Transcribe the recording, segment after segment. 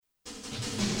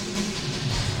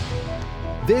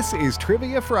This is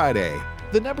Trivia Friday.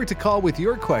 The number to call with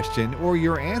your question or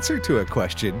your answer to a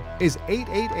question is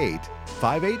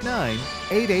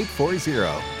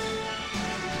 888-589-8840.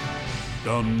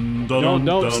 Dun, dun, Don't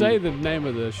dun. say the name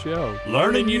of the show.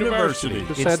 Learning University.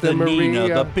 The It's Santa the Nina,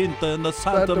 Maria. the Pinta, and the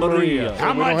Santa Santa Maria. Maria.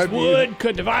 How we don't much have wood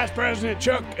could the vice president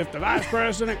chuck if the vice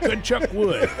president could chuck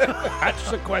wood?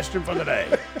 That's the question for the day.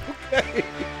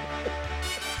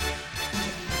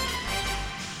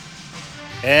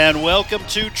 And welcome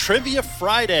to Trivia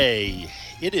Friday.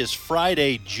 It is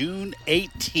Friday, June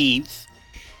 18th,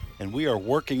 and we are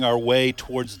working our way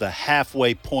towards the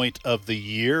halfway point of the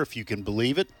year, if you can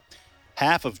believe it.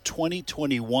 Half of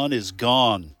 2021 is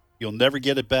gone. You'll never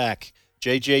get it back.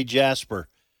 J.J. Jasper,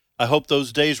 I hope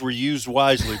those days were used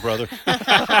wisely, brother.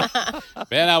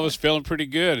 Man, I was feeling pretty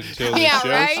good until the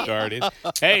show started.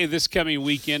 Hey, this coming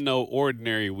weekend, no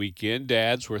ordinary weekend.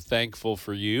 Dads, we're thankful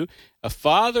for you. A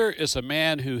father is a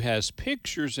man who has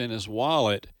pictures in his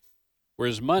wallet where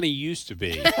his money used to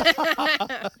be.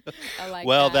 I like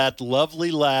Well, that. that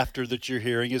lovely laughter that you're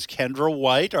hearing is Kendra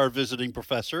White, our visiting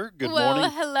professor. Good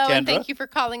morning, Hello, Kendra. and thank you for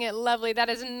calling it lovely. That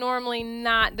is normally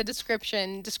not the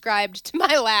description described to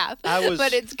my laugh,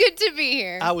 but it's good to be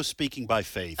here. I was speaking by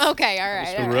faith. Okay, all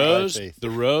right. The all right. rose, Faith.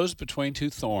 the rose between two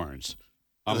thorns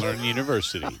on Learning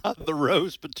University. The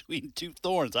rose between two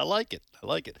thorns. I like it. I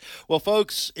like it. Well,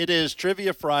 folks, it is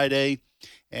Trivia Friday,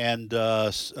 and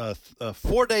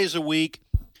 4 days a week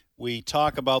we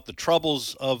talk about the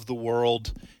troubles of the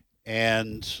world,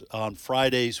 and on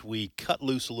Fridays we cut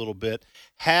loose a little bit,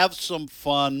 have some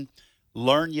fun,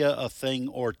 learn you a thing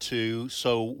or two.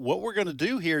 So what we're going to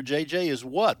do here, JJ, is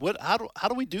what? How do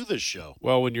we do this show?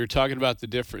 Well, when you're talking about the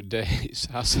different days,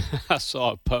 I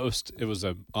saw a post. It was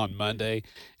on Monday.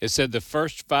 It said the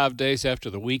first 5 days after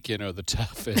the weekend are the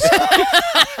toughest.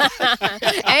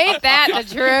 Ain't that the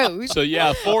truth? So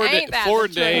yeah, 4 Ain't that four the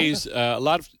truth? days. A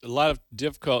lot of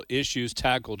difficult issues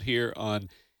tackled here on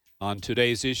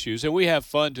today's issues, and we have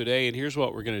fun today. And here's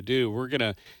what we're going to do: we're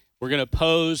gonna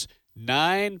pose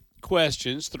 9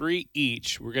 questions, 3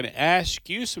 each. We're going to ask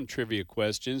you some trivia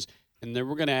questions, and then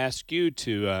we're going to ask you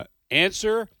to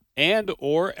answer and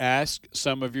or ask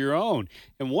some of your own.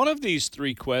 And one of these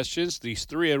 3 questions, these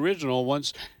 3 original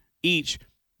ones each,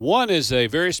 one is a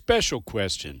very special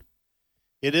question.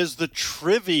 It is the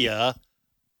Trivia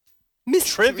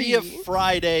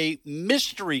Friday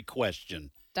mystery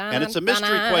question. And it's a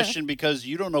mystery question because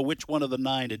you don't know which one of the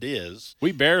 9 it is.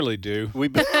 We barely do. In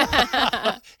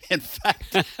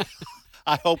fact,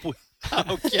 I hope we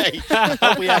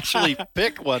actually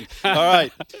pick one. All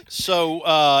right. So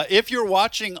if you're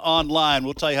watching online,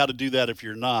 we'll tell you how to do that if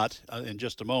you're not in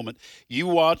just a moment.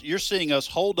 You're seeing us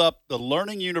hold up the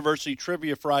Learning University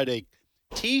Trivia Friday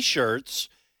T-shirts,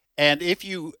 and if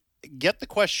you get the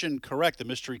question correct, the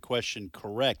mystery question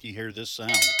correct, you hear this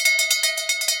sound.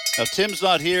 Now, Tim's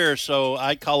not here, so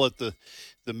I call it the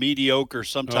mediocre,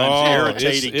 sometimes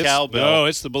irritating cowbell. No,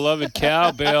 it's the beloved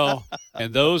cowbell.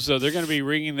 And those they're going to be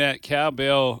ringing that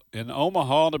cowbell in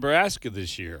Omaha, Nebraska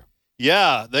this year.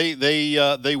 Yeah,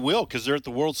 they will because they're at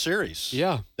the World Series.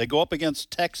 Yeah. They go up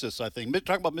against Texas, I think.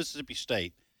 Talking about Mississippi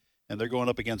State, and they're going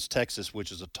up against Texas,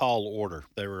 which is a tall order.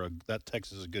 That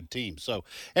Texas is a good team. So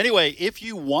anyway, if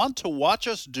you want to watch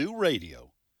us do radio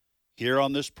here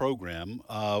on this program,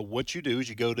 what you do is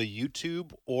you go to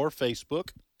YouTube or Facebook.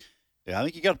 Yeah, I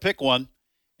think you got to pick one,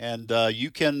 and you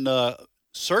can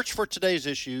search for today's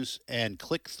issues and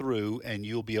click through, and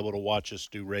you'll be able to watch us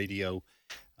do radio.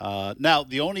 Now,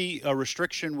 the only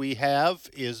restriction we have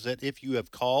is that if you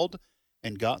have called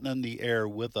and gotten on the air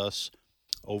with us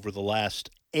over the last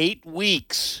 8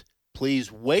 weeks,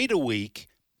 please wait a week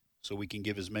so we can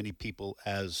give as many people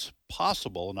as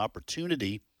possible an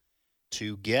opportunity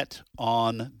to get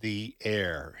on the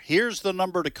air. Here's the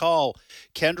number to call.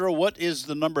 Kendra, what is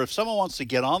the number? If someone wants to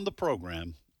get on the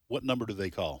program, what number do they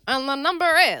call? And the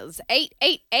number is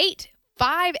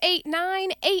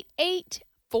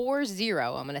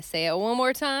 888-589-8840. I'm going to say it one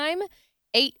more time.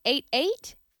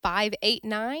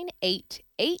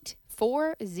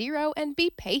 888-589-8840. And be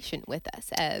patient with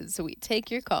us as we take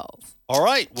your calls. All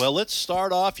right. Well, let's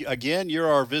start off. Again, you're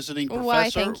our visiting professor. Why,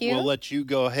 thank you. We'll let you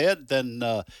go ahead. Then,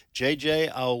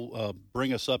 JJ, I'll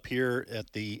bring us up here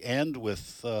at the end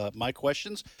with my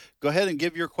questions. Go ahead and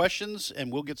give your questions,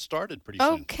 and we'll get started pretty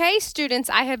soon. Okay, students,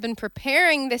 I have been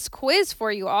preparing this quiz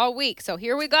for you all week, so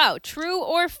here we go. True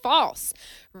or false?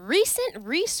 Recent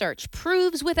research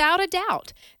proves without a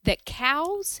doubt that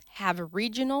cows have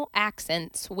regional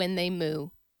accents when they moo.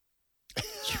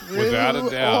 True Without a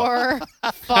doubt. or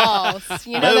false?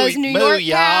 You know Moo, those New moo, York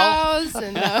y'all. cows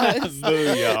and those.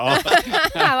 Moo, y'all.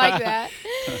 I like that.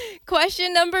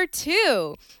 Question number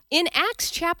 2. In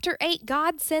Acts chapter 8,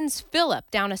 God sends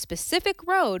Philip down a specific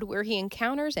road where he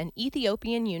encounters an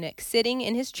Ethiopian eunuch sitting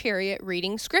in his chariot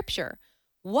reading scripture.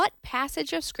 What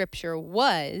passage of scripture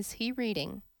was he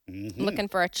reading? Mm-hmm. Looking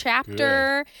for a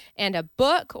chapter and a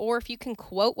book, or if you can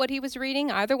quote what he was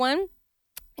reading, either one.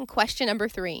 And question number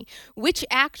 3. Which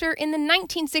actor in the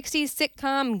 1960s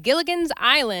sitcom Gilligan's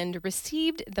Island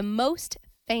received the most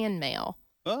fan mail?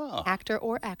 Oh, Actor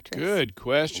or actress? Good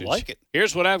question. Like it.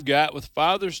 Here's what I've got with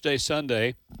Father's Day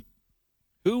Sunday.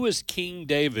 Who was King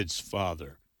David's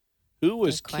father? Who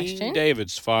was Good question. King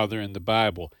David's father in the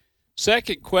Bible?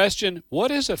 Second question, what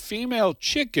is a female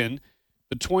chicken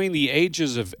between the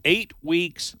ages of 8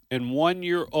 weeks and 1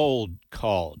 year old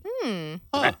called?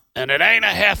 Huh. And it ain't a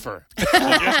heifer. So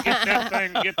just get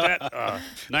that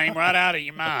name right out of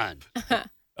your mind.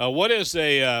 What is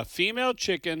a female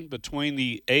chicken between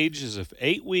the ages of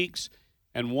 8 weeks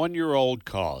and 1 year old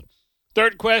called?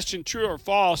 Third question, true or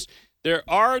false? There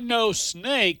are no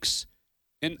snakes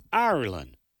in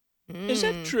Ireland. Is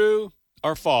that true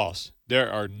or false?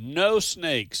 There are no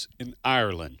snakes in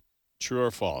Ireland. True or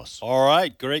false? All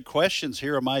right, great questions.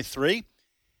 Here are my 3.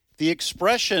 The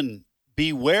expression,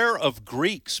 beware of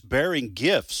Greeks bearing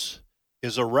gifts,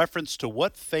 is a reference to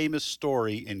what famous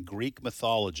story in Greek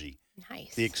mythology?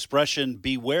 Nice. The expression,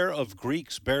 beware of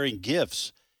Greeks bearing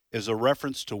gifts, is a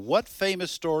reference to what famous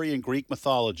story in Greek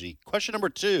mythology? Question number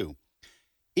 2.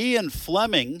 Ian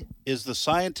Fleming is the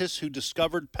scientist who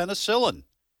discovered penicillin.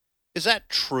 Is that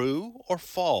true or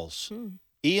false?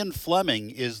 Ian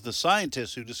Fleming is the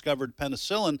scientist who discovered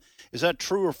penicillin. Is that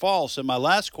true or false? And my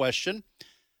last question,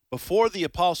 before the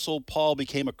Apostle Paul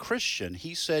became a Christian,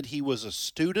 he said he was a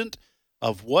student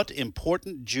of what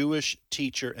important Jewish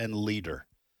teacher and leader?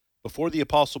 Before the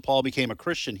Apostle Paul became a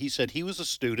Christian, he said he was a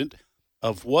student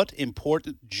of what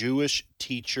important Jewish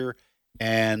teacher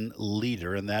and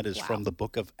leader? And that is from the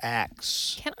book of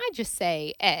Acts. Can I just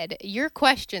say, Ed, your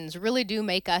questions really do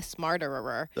make us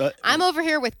smarterer. I'm over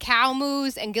here with cow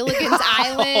moose and Gilligan's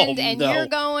Island, and no. you're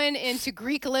going into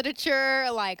Greek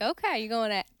literature. Like, okay, you're going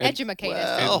to educate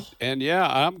us. And yeah,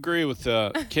 I agree with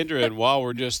Kendra. And while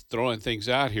we're just throwing things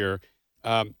out here,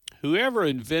 whoever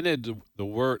invented the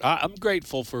word, I'm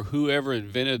grateful for whoever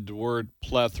invented the word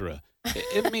plethora.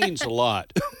 It means a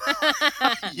lot.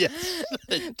 Yes.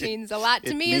 It means a lot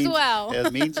to me as well.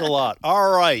 It means a lot.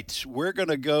 All right. We're going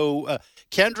to go.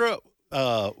 Kendra,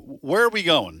 where are we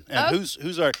going? And who's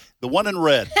the one in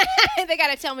red? They got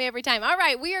to tell me every time. All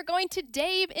right. We are going to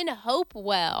Dave in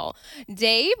Hopewell.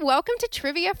 Dave, welcome to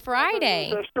Trivia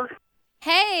Friday. Sister.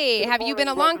 Hey, have you been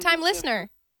a morning. long-time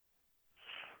listener?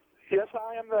 Yes,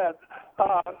 I am that.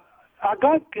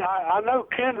 I know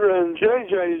Kendra and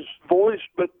JJ's voice,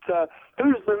 but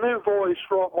who's the new voice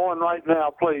on right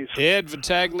now, please? Ed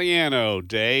Vitagliano,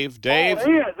 Dave. Oh, Ed.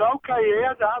 Okay,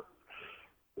 Ed.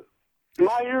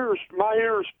 My ears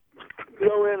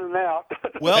go in and out.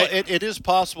 Well, it is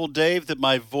possible, Dave, that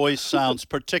my voice sounds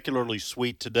particularly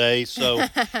sweet today, so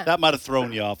that might have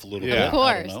thrown you off a little bit. Of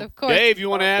course, of course. Dave, you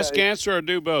want to ask, answer, or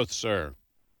do both, sir?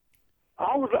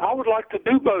 I would like to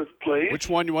do both, please. Which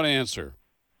one do you want to answer?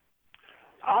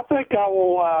 I think I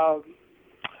will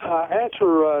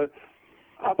answer.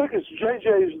 I think it's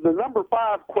JJ's the number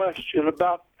 5 question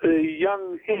about the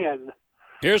young hen.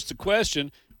 Here's the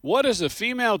question. What is a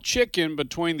female chicken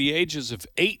between the ages of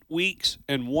 8 weeks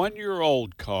and 1 year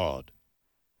old called?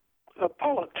 A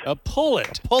pullet. A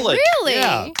pullet. Pullet. Really?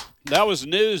 Yeah. That was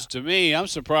news to me. I'm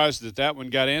surprised that one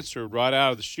got answered right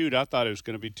out of the chute. I thought it was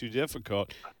going to be too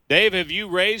difficult. Dave, have you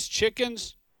raised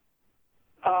chickens?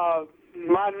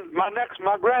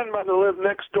 My grandmother lived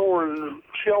next door, and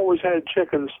she always had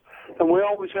chickens, and we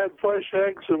always had fresh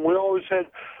eggs, and we always had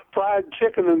fried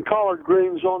chicken and collard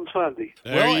greens on Sunday.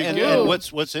 And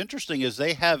what's interesting is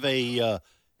they have a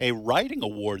writing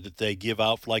award that they give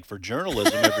out for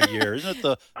journalism every year. Isn't it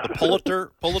the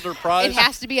Pulitzer Prize? It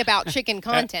has to be about chicken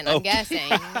content, I'm guessing,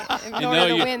 in order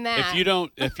to win that.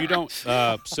 If you don't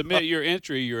submit your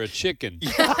entry, you're a chicken.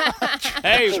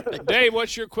 Hey, Dave,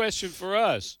 what's your question for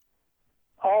us?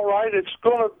 All right, it's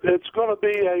gonna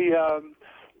be a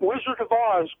Wizard of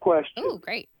Oz question. Oh,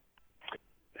 great!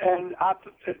 And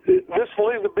this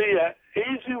will either be an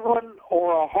easy one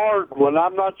or a hard one.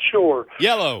 I'm not sure.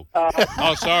 Yellow.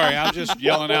 Oh, sorry, I'm just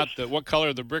yelling out what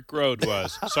color the brick road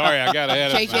was. Sorry, I got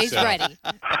ahead of myself. JJ's ready.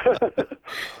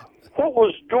 What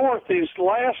was Dorothy's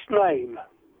last name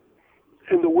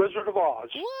in The Wizard of Oz?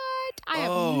 What? I have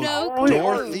no clue.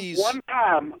 Dorothy's.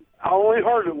 I only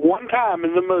heard it one time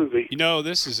in the movie. You know,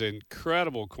 this is an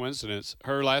incredible coincidence.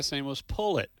 Her last name was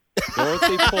Pullet.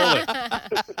 Dorothy Pullet.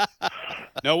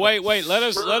 No, wait. Let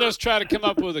us try to come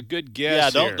up with a good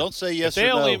guess. Yeah, here. don't say yes If they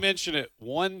or only no. mention it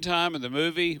one time in the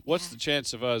movie, what's the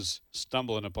chance of us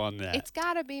stumbling upon that? It's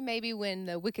got to be maybe when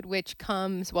the Wicked Witch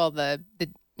comes, well, the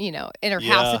in her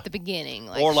Yeah. house at the beginning.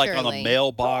 Like, or like on surely. a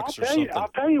mailbox or something. I'll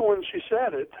tell you when she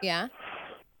said it. Yeah.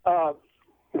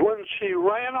 When she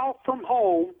ran off from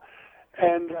home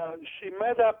and she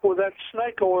met up with that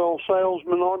snake oil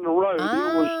salesman on the road.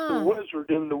 He was the wizard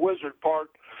in the wizard part.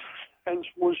 And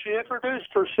when she introduced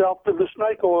herself to the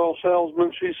snake oil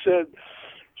salesman, she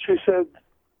said,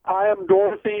 "I am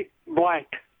Dorothy Blank."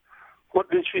 What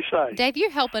did she say? Dave, you're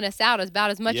helping us out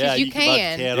about as much Yeah, as you about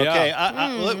can. Yeah. Okay,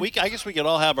 I guess we could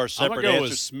all have our I'm separate gonna go answers.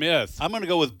 with Smith. I'm going to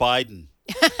go with Biden.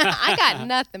 I got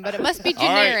nothing, but it must be All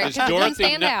right, generic is because it doesn't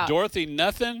stand Dorothy out. Dorothy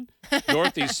nothing?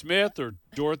 Dorothy Smith or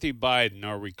Dorothy Biden?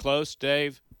 Are we close,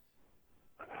 Dave?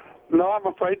 No, I'm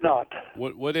afraid not.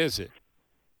 What is it?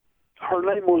 Her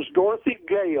name was Dorothy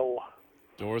Gale.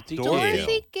 Dorothy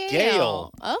Dorothy Gale.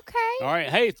 Gale. Okay. All right.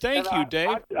 Hey, thank And you, Dave.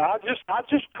 I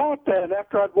just caught that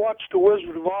after I'd watched The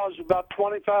Wizard of Oz about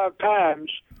 25 times.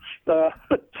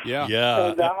 Yeah.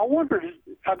 Yeah. And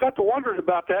I got to wondering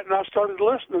about that, and I started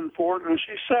listening for it, and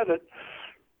she said it.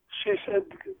 She said,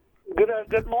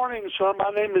 good morning, son. My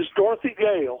name is Dorothy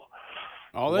Gale.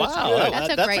 Oh, that's Wow, good.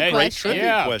 That's a that's great a great question. trivia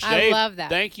Yeah, question. I Dave, love that.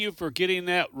 Thank you for getting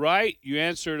that right. You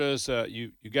answered us.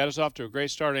 You got us off to a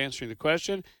great start answering the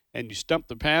question, and you stumped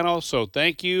the panel. So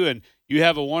thank you, and you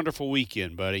have a wonderful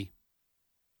weekend, buddy.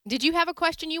 Did you have a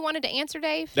question you wanted to answer,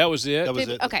 Dave? That was it. That was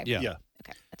Did- it. Okay. Yeah.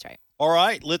 Okay, that's right. All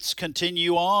right, let's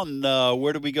continue on.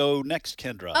 Where do we go next,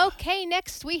 Kendra? Okay,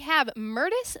 next we have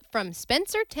Murtis from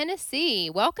Spencer, Tennessee.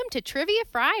 Welcome to Trivia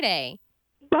Friday.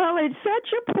 Well, it's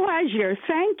such a pleasure.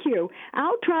 Thank you.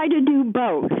 I'll try to do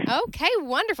both. Okay,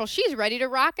 wonderful. She's ready to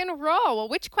rock and roll. Well,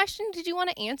 which question did you want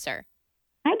to answer?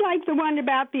 I'd like the one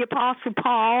about the Apostle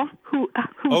Paul, who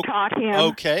taught him.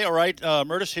 Okay, all right.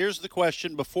 Murtis, here's the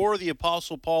question. Before the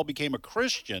Apostle Paul became a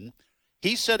Christian,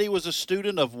 he said he was a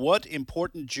student of what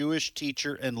important Jewish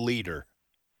teacher and leader?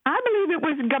 I believe it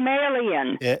was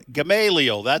Gamaliel.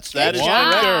 Gamaliel. That Good is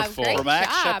job. wonderful. Great from Acts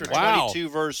job. chapter Wow. 22,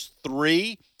 verse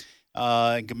 3.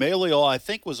 And Gamaliel, I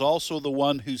think, was also the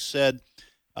one who said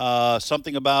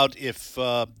something about if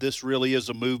this really is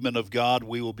a movement of God,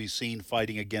 we will be seen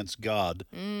fighting against God.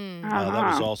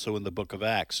 That was also in the book of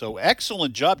Acts. So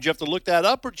excellent job. Did you have to look that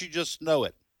up, or did you just know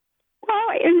it? Well,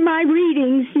 in my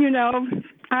readings,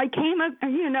 I came up,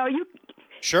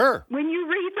 Sure. when you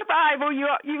read the Bible, you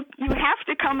have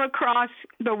to come across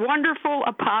the wonderful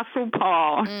Apostle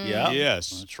Paul. Yeah. Yes.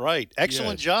 That's right.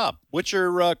 Excellent Yes. job. What's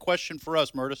your question for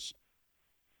us, Murtis?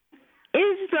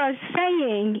 Is the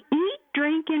saying, eat,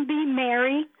 drink, and be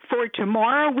merry, for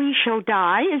tomorrow we shall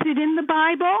die, is it in the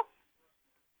Bible?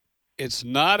 It's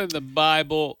not in the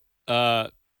Bible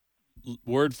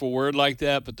word for word like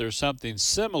that, but there's something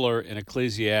similar in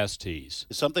Ecclesiastes.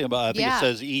 Something about, I think Yeah. it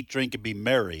says eat, drink, and be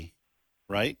merry,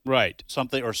 right? Right.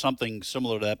 Something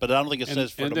similar to that, but I don't think it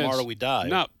says for And tomorrow that's we die.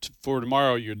 Not for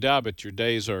tomorrow you die, but your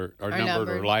days are numbered or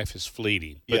numbered. life is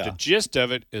fleeting. But Yeah. the gist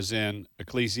of it is in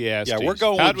Ecclesiastes. Yeah, we're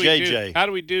going How'd with we do- JJ. How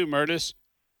do we do, Murtis?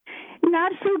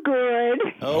 Not so good.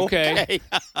 Okay.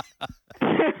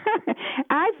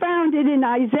 I found it in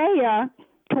Isaiah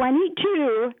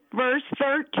 22, verse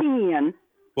 13.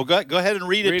 Well, go ahead and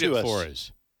read it to us. for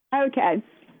us. Okay.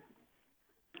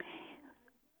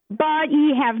 But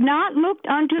ye have not looked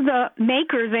unto the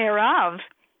maker thereof,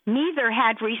 neither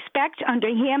had respect unto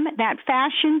him that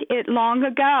fashioned it long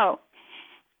ago.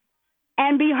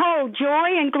 And behold, joy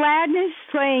and gladness,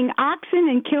 slaying oxen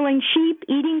and killing sheep,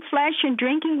 eating flesh and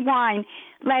drinking wine.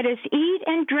 Let us eat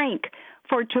and drink,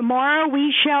 for tomorrow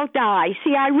we shall die.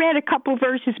 See, I read a couple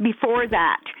verses before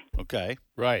that. Okay.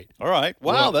 Right. All right.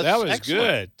 Wow, Well, that's that was excellent.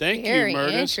 good. Thank Very you,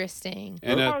 Murtis. interesting.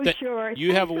 And Sure.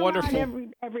 you have a Thanks lot,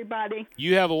 wonderful everybody.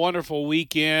 you have a wonderful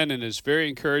weekend, and it's very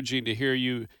encouraging to hear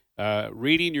you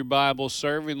reading your Bible,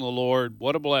 serving the Lord.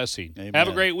 What a blessing. Amen. Have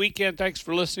a great weekend. Thanks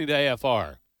for listening to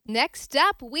AFR. Next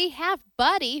up, we have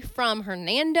Buddy from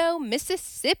Hernando,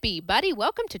 Mississippi. Buddy,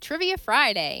 welcome to Trivia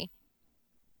Friday.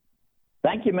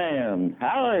 Thank you, ma'am.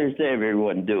 How is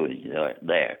everyone doing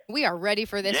there? We are ready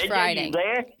for this JJ, Friday. you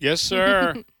there? Yes,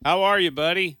 sir. How are you,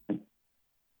 buddy?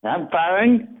 I'm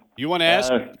fine. You want to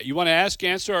ask? You want to ask,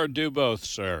 answer, or do both,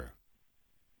 sir?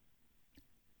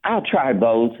 I'll try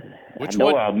both. Which I know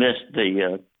one? I missed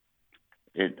the.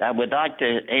 I would like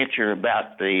to answer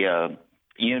about the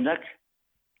eunuch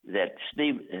that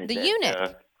Steve. The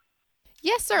eunuch.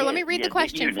 Yes, sir. Let me read yeah, the the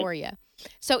question eunuch. for you.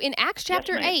 So in Acts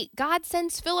chapter ma'am. 8, God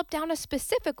sends Philip down a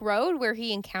specific road where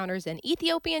he encounters an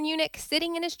Ethiopian eunuch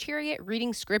sitting in his chariot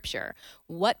reading scripture.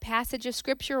 What passage of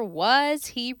scripture was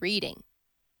he reading?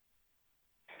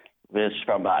 was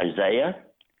from Isaiah,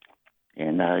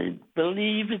 and I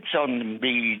believe it's on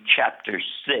the chapter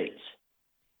 6.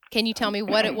 Can you tell me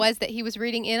what it was that he was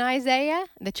reading in Isaiah?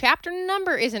 The chapter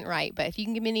number isn't right, but if you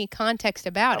can give me any context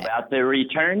about it. About the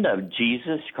return of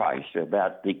Jesus Christ,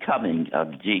 about the coming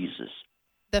of Jesus.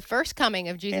 The first coming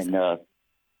of Jesus.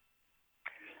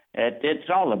 And it's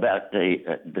all about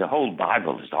the whole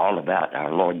Bible is all about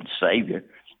our Lord and Savior.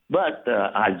 But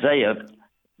Isaiah,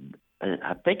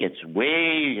 I think it's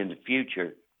way in the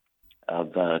future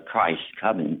of Christ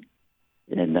coming.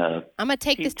 And I'm going to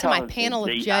take this to my panel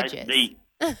of judges.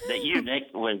 The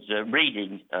eunuch was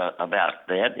reading about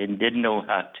that and didn't know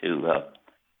how to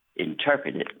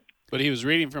interpret it. But he was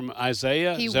reading from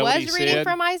Isaiah? He Is that what was reading said?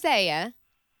 from Isaiah.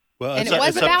 Well, And it's, it was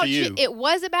it's up about to you. it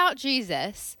was about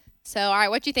Jesus. So, all right,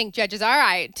 what do you think, judges? All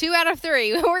right, 2 out of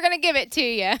 3. We're going to give it to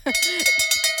you.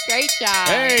 Great job.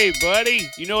 Hey, buddy,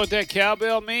 you know what that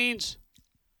cowbell means?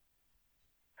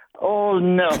 Oh,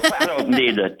 no, I don't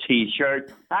need a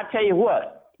T-shirt. I tell you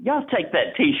what, y'all take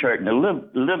that T-shirt and the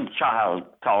little child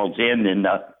calls in and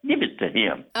give it to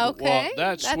him. Okay. Well,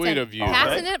 that's sweet of you.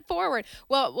 Passing it forward.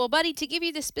 Well, buddy, to give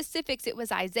you the specifics, it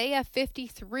was Isaiah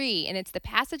 53, and it's the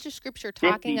passage of Scripture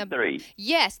talking about. 53.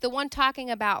 Yes, the one talking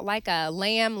about like a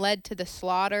lamb led to the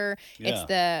slaughter. It's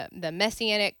the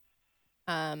messianic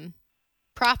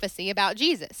prophecy about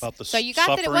Jesus. About the so you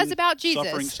got that it was about Jesus.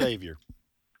 Suffering Savior.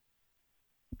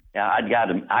 Yeah, I got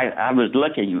him. I was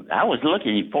looking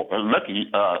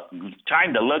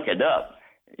trying to look it up.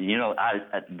 You know,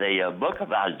 the book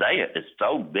of Isaiah is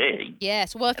so big.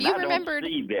 Yes. Well, if and you I remembered, don't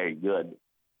see very good.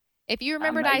 if you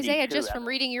remembered I'm Isaiah 82, just from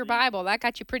reading your Bible, that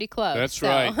got you pretty close. That's so.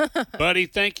 right. Buddy,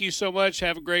 thank you so much.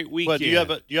 Have a great weekend.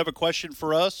 But do you have a question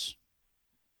for us,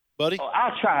 buddy? Oh,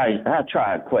 I'll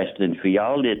try a question for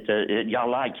y'all. Y'all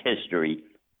like history.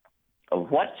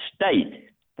 What state,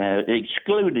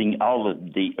 excluding all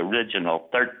of the original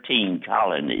 13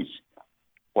 colonies,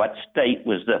 what state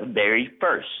was the very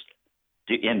first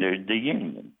to enter the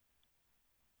Union?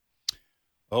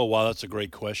 Oh, wow, that's a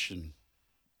great question.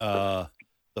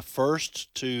 The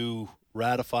first to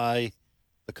ratify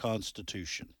the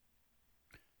Constitution.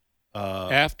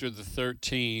 After the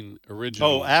 13 original.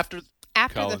 Oh, after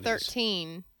colonies. the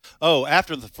 13. Oh,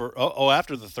 after the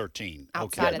 13.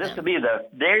 Outside Okay. of This them. will be the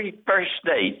very first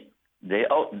state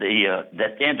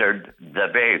that entered the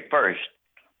very first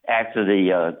after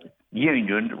the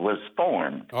Union was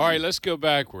formed. All right, let's go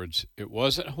backwards. It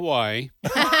wasn't Hawaii.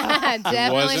 Definitely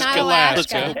It wasn't not Alaska. Alaska.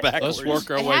 Let's go backwards. Let's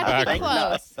work our It way had to be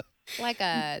backwards. close. Like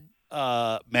a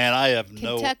Man, I have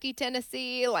no. Kentucky,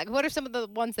 Tennessee. Like, what are some of the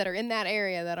ones that are in that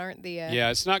area that aren't the Yeah,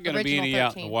 it's not going to be original any out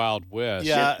in 13. the Wild West.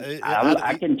 Yeah,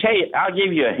 I can tell you. I'll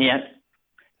give you a hint.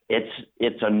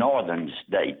 It's a northern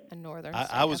state. a northern I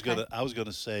state? was Okay.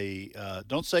 gonna say.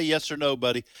 Don't say yes or no,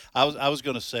 buddy. I was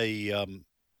gonna say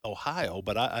Ohio,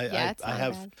 but Yeah, it's I not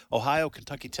have bad. Ohio,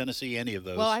 Kentucky, Tennessee, any of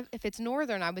those. Well, if it's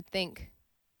northern, I would think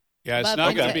Yeah, it's Above not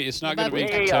going to Kentucky. be. It's not going to be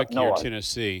Above Kentucky. Kentucky Way or up north.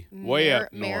 Tennessee. Way up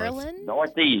north. Maryland.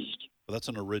 Northeast. Well, that's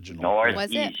an original. Northeast.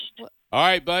 Was it? All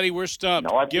right, buddy, we're stumped.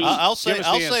 Northeast. Give us, I'll say give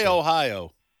us the answer.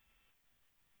 Ohio.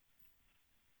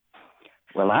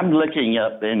 Well, I'm looking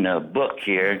up in a book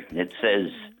here. It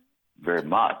says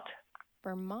Vermont,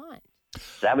 Vermont.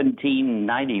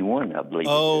 1791, I believe.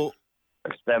 Oh,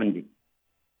 it is. Or 70.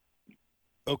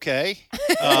 okay.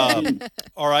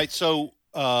 All right. So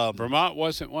Vermont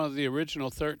wasn't one of the original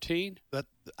 13. that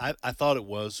I thought it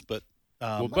was, but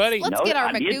Well, buddy, Let's get our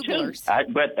I did too.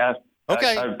 McGooglers. But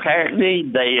Okay. apparently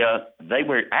they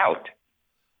were out.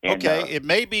 And, okay, it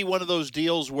may be one of those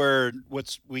deals where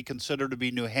what we consider to be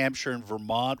New Hampshire and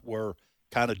Vermont were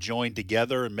kind of joined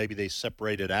together, and maybe they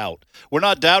separated out. We're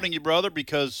not doubting you, brother,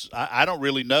 because I don't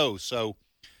really know. So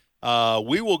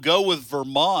we will go with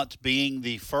Vermont being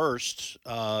the first,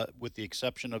 with the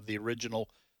exception of the original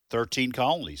 13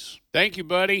 colonies. thank you,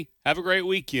 buddy. Have a great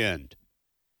weekend.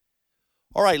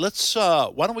 All right, let's.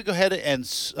 Why don't we go ahead and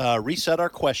reset our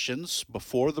questions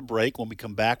before the break? When we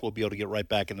come back, we'll be able to get right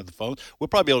back into the phone. We'll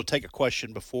probably be able to take a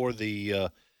question before the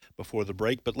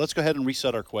break, but let's go ahead and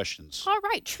reset our questions. All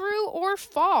right, true or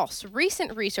false?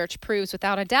 Recent research proves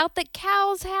without a doubt that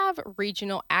cows have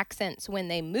regional accents when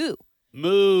they moo.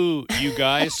 Moo, you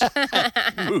guys.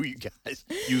 Ooh, you guys,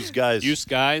 use guys. You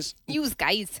guys. Use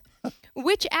guys.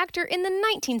 Which actor in the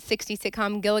 1960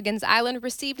 sitcom Gilligan's Island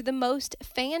received the most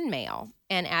fan mail?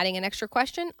 And adding an extra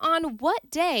question, on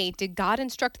what day did God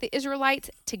instruct the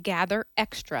Israelites to gather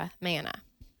extra manna?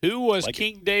 Who was Like it.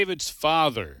 King David's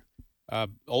father?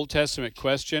 Old Testament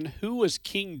question. Who was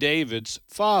King David's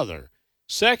father?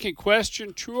 Second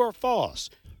question, true or false?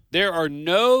 There are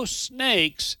no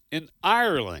snakes in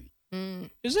Ireland.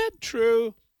 Is that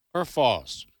true or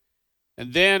false?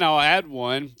 And then I'll add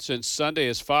one, since Sunday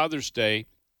is Father's Day.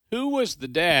 Who was the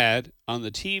dad on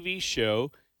the TV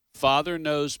show Father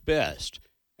Knows Best?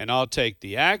 And I'll take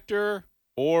the actor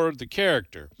or the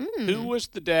character. Who was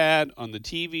the dad on the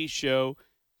TV show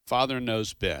Father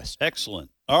Knows Best? Excellent.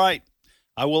 All right.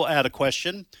 I will add a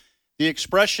question. The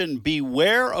expression,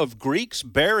 beware of Greeks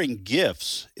bearing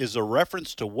gifts, is a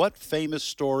reference to what famous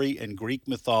story in Greek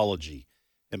mythology?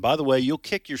 And by the way, you'll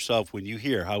kick yourself when you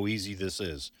hear how easy this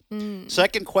is.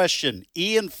 Second question,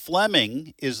 Ian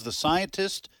Fleming is the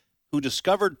scientist who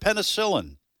discovered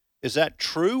penicillin. Is that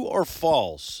true or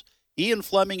false? Ian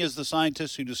Fleming is the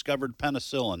scientist who discovered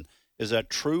penicillin. Is that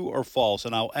true or false?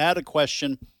 And I'll add a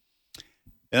question.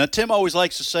 And Tim always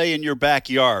likes to say in your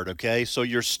backyard, okay? So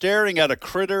you're staring at a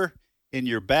critter in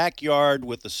your backyard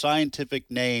with the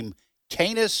scientific name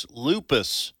Canis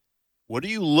lupus. What are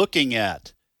you looking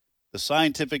at? The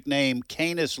scientific name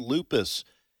Canis lupus.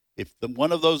 If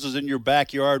one of those is in your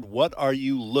backyard, what are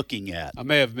you looking at? I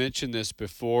may have mentioned this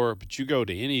before, but you go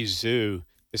to any zoo,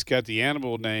 it's got the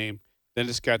animal name, then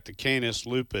it's got the Canis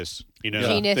lupus, genus,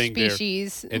 thing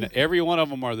species. there. And every one of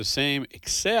them are the same,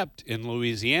 except in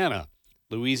Louisiana.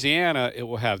 Louisiana, it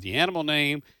will have the animal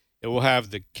name, it will have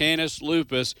the Canis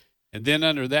lupus, and then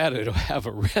under that, it'll have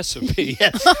a recipe.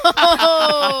 Yes.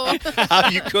 How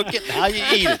you cook it, how you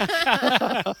eat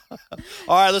it.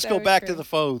 All right, let's go back to the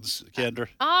phones, Kendra.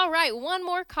 All right, one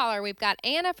more caller. We've got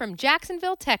Anna from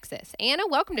Jacksonville, Texas. Anna,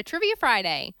 welcome to Trivia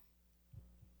Friday.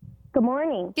 Good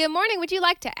morning. Good morning. Would you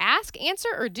like to ask, answer,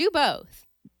 or do both?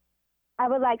 I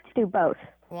would like to do both.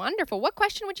 Wonderful. What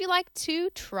question would you like to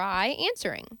try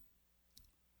answering?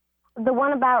 The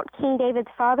one about King David's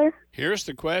father? Here's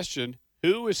the question.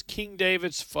 Who is King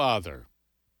David's father?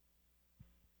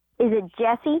 Is it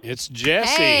Jesse? It's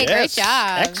Jesse. Hey, Yes, great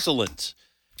job. Excellent.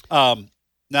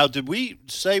 Now, did we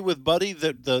say with Buddy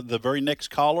that the very next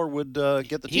caller would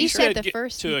get the He T-shirt? said the Get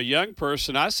first to a young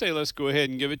person. I say let's go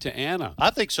ahead and give it to Anna. I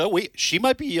think so. She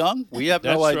might be young. We have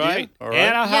no That's idea. right. All right.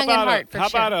 Anna, how Young at about heart, for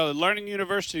about a Learning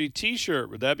University T-shirt?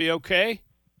 Would that be okay?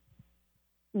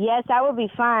 Yes, that would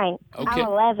be fine. Okay. I'm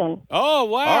 11. Oh,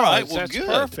 wow. All right, well, That's good.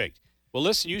 perfect. Well,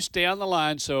 listen, you stay on the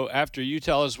line. So after you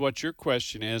tell us what your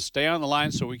question is, stay on the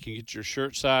line so we can get your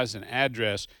shirt size and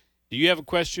address. Do you have a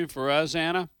question for us,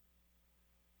 Anna?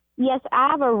 Yes,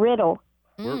 I have a riddle.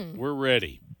 We're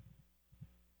ready.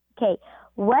 Okay.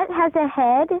 What has a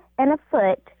head and a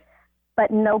foot,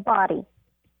 but no body?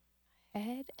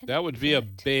 Head and That would be a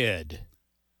foot. bed.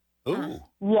 Ooh.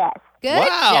 Yes. Good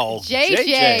Wow, job.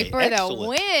 JJ for excellent. the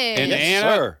win. And Yes, Anna,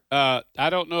 sir. I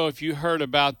don't know if you heard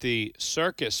about the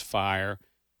circus fire.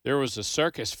 There was a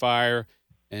circus fire,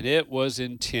 and it was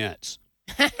intense.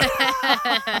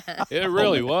 It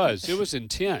really was. It was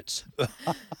intense.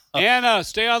 Anna,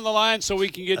 stay on the line so we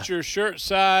can get your shirt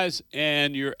size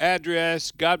and your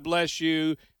address. God bless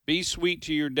you. Be sweet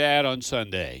to your dad on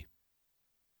Sunday.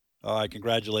 All right,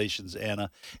 congratulations,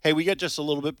 Anna. Hey, we got just a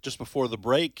little bit just before the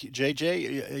break.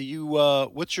 JJ, you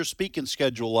what's your speaking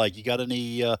schedule like? You got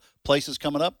any places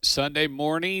coming up? Sunday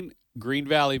morning, Green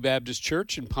Valley Baptist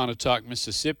Church in Pontotoc,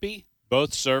 Mississippi.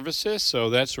 Both services, so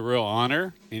that's a real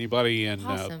honor. Anybody in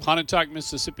Awesome. Pontotoc,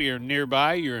 Mississippi or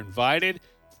nearby, you're invited.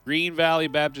 Green Valley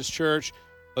Baptist Church.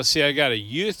 Let's see, I got a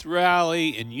youth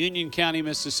rally in Union County,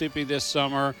 Mississippi this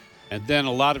summer, and then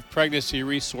a lot of Pregnancy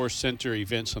Resource Center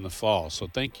events in the fall. So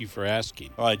thank you for asking.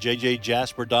 All right,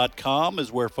 jjjasper.com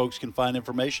is where folks can find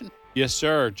information. Yes,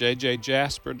 sir,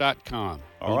 jjjasper.com.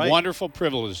 All a right. wonderful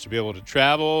privilege to be able to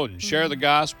travel and share the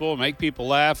gospel, make people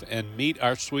laugh, and meet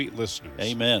our sweet listeners.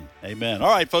 Amen. Amen. All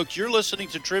right, folks, you're listening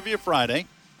to Trivia Friday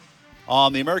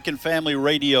on the American Family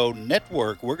Radio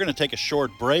Network. We're going to take a short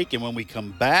break, and when we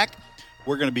come back,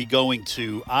 we're going to be going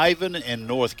to Ivan in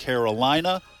North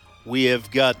Carolina. We have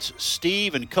got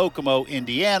Steve in Kokomo,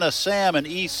 Indiana, Sam in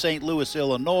East St. Louis,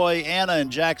 Illinois, Anna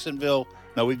in Jacksonville.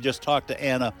 No, we've just talked to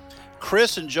Anna.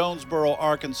 Chris in Jonesboro,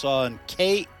 Arkansas, and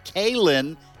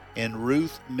Kaylin in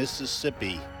Ruth,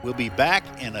 Mississippi. We'll be back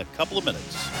in a couple of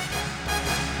minutes.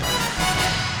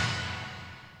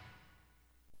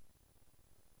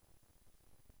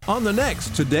 On the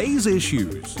next Today's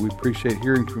Issues. We appreciate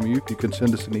hearing from you. You can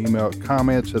send us an email at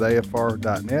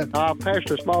comments@afr.net. I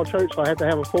pastor a small church, so I have to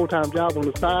have a full-time job on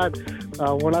the side.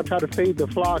 When I try to feed the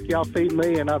flock, y'all feed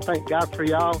me, and I thank God for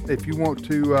y'all. If you want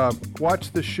to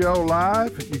watch the show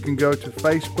live, you can go to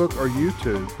Facebook or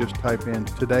YouTube. Just type in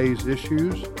Today's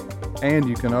Issues, and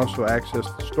you can also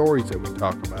access the stories that we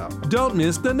talk about. Don't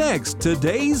miss the next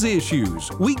Today's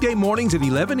Issues. Weekday mornings at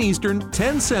 11 Eastern,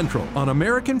 10 Central on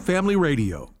American Family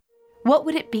Radio. What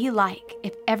would it be like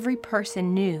if every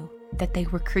person knew that they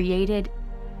were created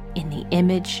in the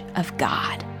image of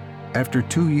God? After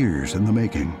 2 years in the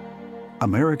making,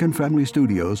 American Family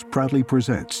Studios proudly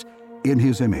presents In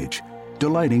His Image,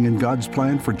 delighting in God's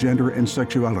plan for gender and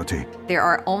sexuality. There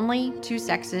are only two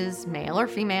sexes, male or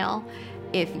female.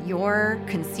 If you're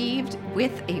conceived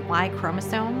with a Y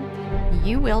chromosome,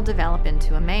 you will develop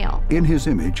into a male. In His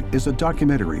Image is a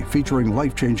documentary featuring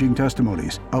life-changing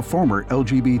testimonies of former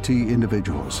LGBT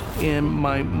individuals. In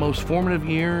my most formative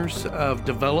years of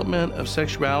development of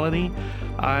sexuality,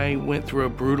 I went through a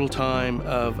brutal time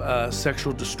of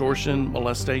sexual distortion,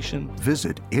 molestation.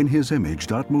 Visit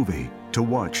inhisimage.movie to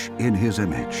watch In His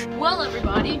Image. Well,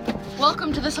 everybody,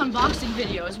 welcome to this unboxing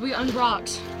video as we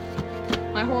unbox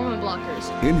my hormone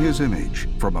blockers. In His Image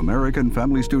from American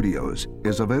Family Studios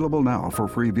is available now for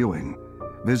free viewing.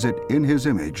 Visit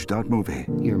inhisimage.movie.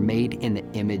 You're made in the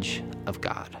image of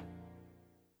God.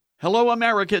 Hello,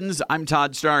 Americans. I'm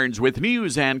Todd Starnes with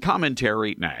news and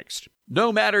commentary next.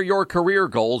 No matter your career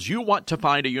goals, you want to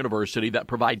find a university that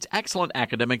provides excellent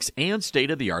academics and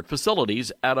state-of-the-art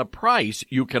facilities at a price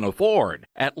you can afford.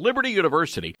 At Liberty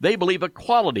University, they believe a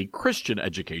quality Christian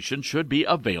education should be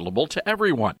available to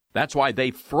everyone. That's why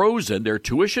they've frozen their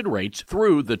tuition rates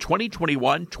through the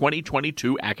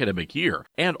 2021-2022 academic year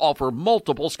and offer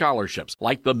multiple scholarships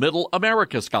like the Middle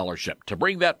America Scholarship to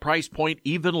bring that price point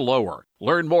even lower.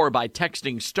 Learn more by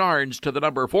texting STARNS to the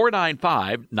number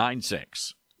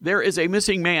 49596. There is a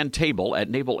missing man table at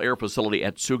Naval Air Facility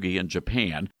at Tsugi in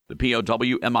Japan. The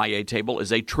POW MIA table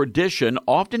is a tradition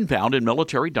often found in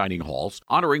military dining halls,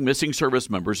 honoring missing service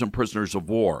members and prisoners of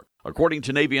war. According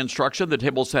to Navy instruction, the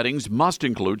table settings must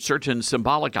include certain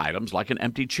symbolic items like an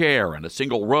empty chair and a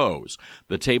single rose.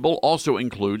 The table also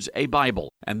includes a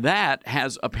Bible, and that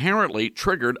has apparently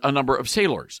triggered a number of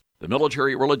sailors. The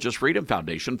Military Religious Freedom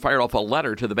Foundation fired off a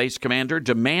letter to the base commander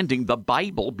demanding the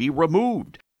Bible be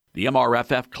removed. The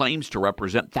MRFF claims to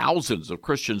represent thousands of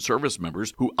Christian service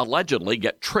members who allegedly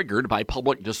get triggered by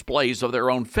public displays of their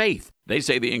own faith. They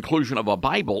say the inclusion of a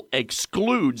Bible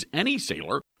excludes any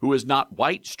sailor who is not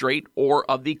white, straight, or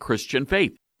of the Christian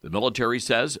faith. The military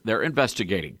says they're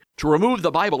investigating. To remove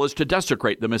the Bible is to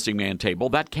desecrate the missing man table.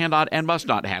 That cannot and must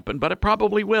not happen, but it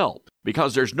probably will,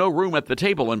 because there's no room at the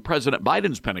table in President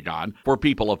Biden's Pentagon for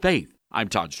people of faith. I'm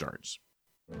Todd Starnes.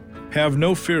 Have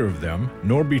no fear of them,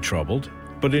 nor be troubled,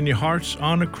 but in your hearts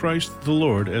honor Christ the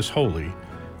Lord as holy,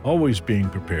 always being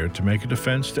prepared to make a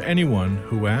defense to anyone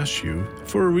who asks you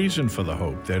for a reason for the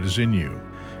hope that is in you.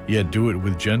 Yet do it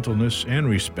with gentleness and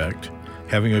respect,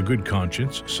 having a good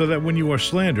conscience, so that when you are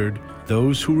slandered,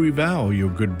 those who revile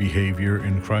your good behavior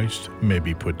in Christ may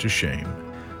be put to shame.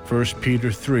 1 Peter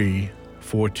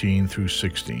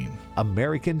 3:14-16.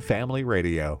 American Family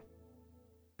Radio.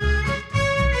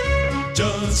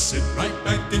 Just sit right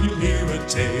back and you'll hear a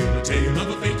tale of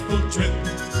a fateful trip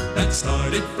that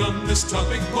started from this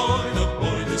tropic point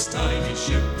aboard this tiny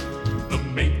ship. The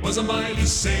mate was a mighty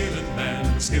sailing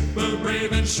man, the skipper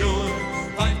brave and sure.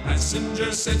 5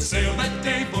 passengers set sail that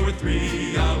day for a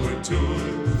 3-hour tour,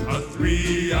 a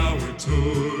 3-hour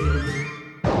tour.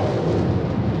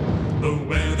 The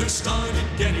weather started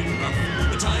getting rough,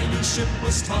 the tiny ship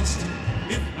was tossed.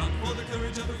 If not for the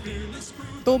courage of a fearless crew,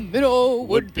 the minnow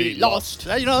would be lost.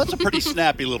 You know, that's a pretty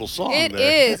snappy little song. It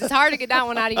there. is. It's hard to get that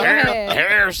one out of your head.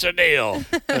 Here's the deal.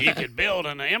 You could build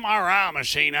an MRI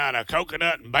machine out of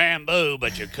coconut and bamboo,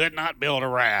 but you could not build a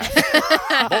raft.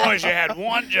 Boys, you had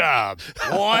one job.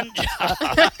 One job.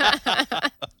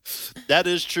 That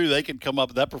is true. They can come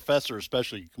up, that professor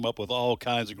especially, can come up with all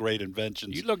kinds of great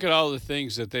inventions. You look at all the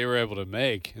things that they were able to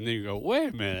make, and then you go, wait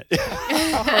a minute.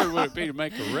 How hard would it be to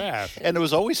make a raft? And there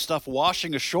was always stuff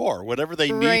washing ashore, whatever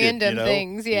they needed. Random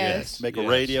things, yes. Make a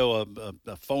radio,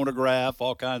 a phonograph,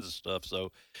 all kinds of stuff.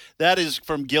 So that is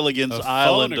from Gilligan's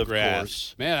Island, phonograph. Of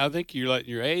course. Man, I think you're letting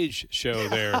your age show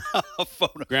there.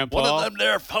 Grandpa. One of them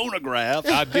there phonographs.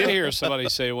 I did hear somebody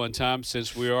say one time,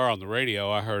 since we are on the radio,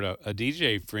 I heard a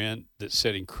DJ friend that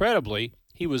said incredibly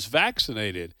he was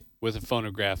vaccinated with a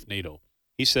phonograph needle.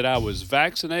 He said, I was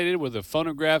vaccinated with a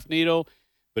phonograph needle,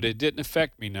 but it didn't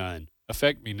affect me none.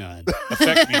 Affect me none.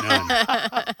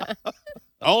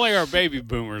 Only our baby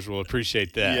boomers will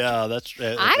appreciate that. Yeah, that's.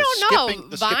 I don't know.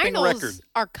 Vinyls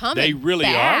are coming. They really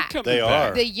back. are coming. They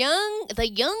back. are. The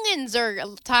youngins are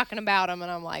talking about them,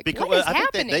 and I'm like, because what is I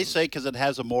happening? think they say because it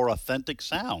has a more authentic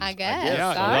sound. I guess. Yeah,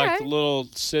 all I like right. the little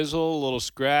sizzle, little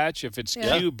scratch. If it's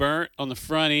Q burnt on the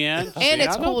front end, and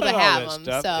it's cool to have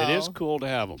them. So. It is cool to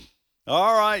have them.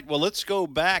 All right. Well, let's go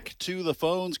back to the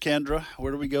phones, Kendra.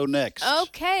 Where do we go next?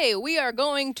 Okay, we are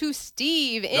going to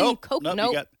Steve in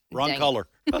Coconut. Wrong Dang. color.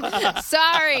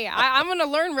 Sorry. I'm going to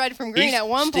learn red from green at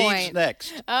one Steve's point.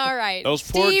 next. All right. Those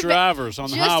poor Steve, drivers on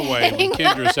the just highway when hang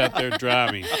Kendra's out there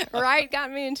driving. Right,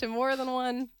 got me into more than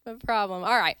one problem.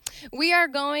 All right, we are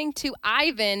going to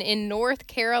Ivan in North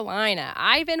Carolina.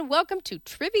 Ivan, welcome to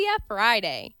Trivia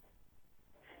Friday.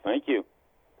 Thank you.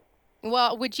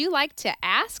 Well, would you like to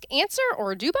ask, answer,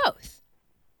 or do both?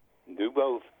 Do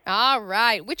both. All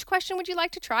right, which question would you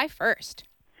like to try first?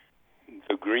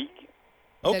 The Greek.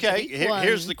 Okay, Greek one.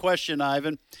 here's the question,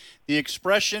 Ivan. The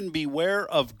expression "beware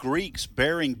of Greeks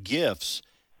bearing gifts"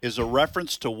 is a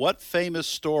reference to what famous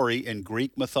story in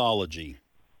Greek mythology?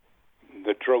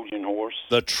 The Trojan horse.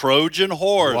 The Trojan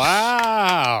horse.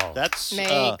 Wow. That's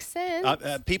Makes sense.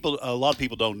 A lot of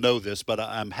people don't know this, but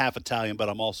I'm half Italian, but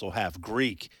I'm also half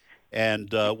Greek.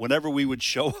 And whenever we would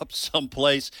show up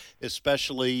someplace,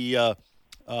 especially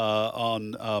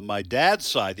on my dad's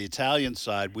side, the Italian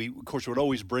side, we, of course, would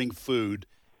always bring food.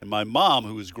 And my mom,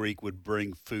 who was Greek, would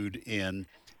bring food in.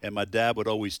 And my dad would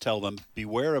always tell them,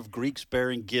 beware of Greeks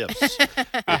bearing gifts,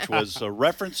 which was a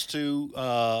reference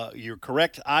to, you're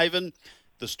correct, Ivan,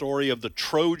 the story of the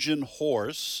Trojan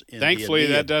horse. Thankfully,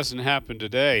 that doesn't happen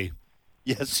today.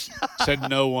 Yes. Said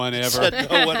no one ever. Said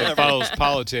no one that ever. follows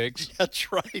politics.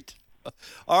 That's right.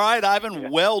 All right, Ivan,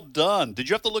 well done. Did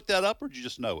you have to look that up, or did you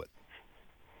just know it?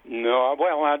 No,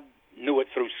 well, I knew it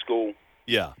through school.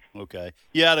 Yeah, okay.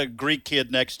 You had a Greek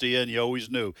kid next to you, and you always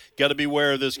knew. Got to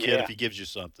beware of this kid if he gives you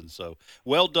something. So,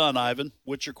 well done, Ivan.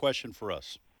 What's your question for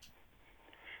us?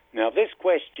 Now, this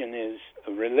question is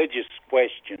a religious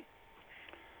question,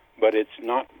 but it's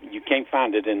not, you can't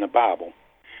find it in the Bible.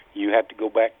 You have to go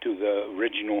back to the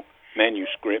original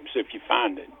manuscripts if you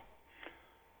find it.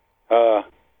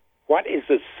 What is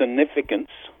the significance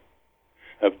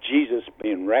of Jesus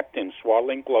being wrapped in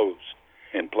swaddling clothes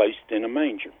and placed in a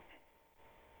manger?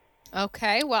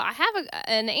 Okay, well, I have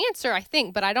an answer, I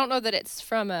think, but I don't know that it's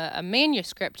from a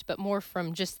manuscript, but more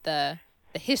from just the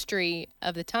history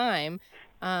of the time.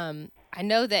 I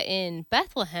know that in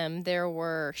Bethlehem there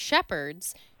were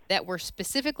shepherds that were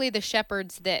specifically the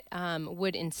shepherds that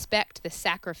would inspect the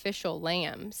sacrificial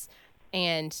lambs,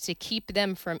 and to keep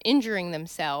them from injuring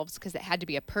themselves, because it had to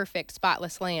be a perfect,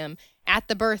 spotless lamb, at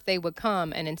the birth they would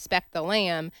come and inspect the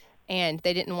lamb. And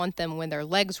they didn't want them, when their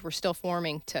legs were still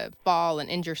forming, to fall and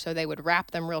injure, so they would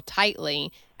wrap them real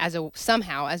tightly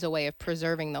somehow as a way of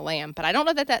preserving the lamb. But I don't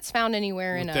know that that's found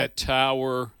anywhere in that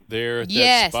tower there at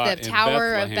yes, that spot the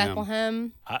Tower in of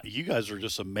Bethlehem. You guys are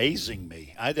just amazing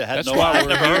me. I had That's no why I've we're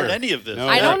never here. heard any of this. No,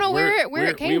 I don't know where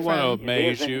it came we from. want to It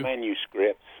amaze is in you.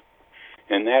 manuscripts,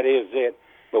 and that is it.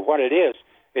 But what it is,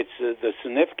 it's the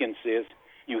significance is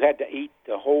you had to eat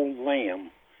the whole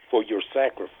lamb for your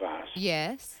sacrifice.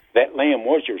 Yes. That lamb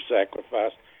was your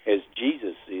sacrifice, as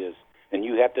Jesus is, and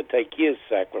you have to take his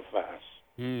sacrifice.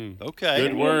 Okay.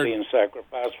 Good and word. Him being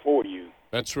sacrificed for you.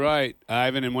 That's right,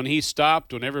 Ivan. And when he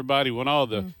stopped, when all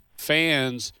the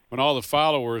fans, when all the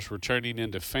followers were turning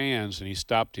into fans, and he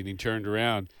stopped and he turned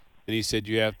around and he said,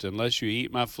 "You have to, unless you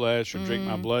eat my flesh or drink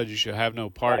my blood, you shall have no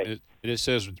part." Right. in it. And it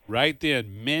says right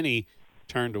then, many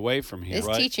turned away from him.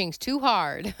 This teaching's too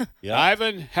hard. Yeah.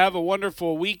 Ivan, have a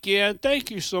wonderful weekend. Thank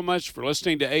you so much for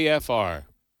listening to AFR.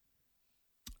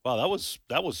 Wow, that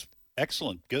was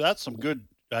excellent. Good. That's some good.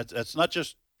 That's not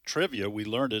just trivia. We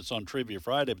learned it's on Trivia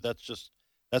Friday, but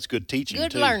that's good teaching.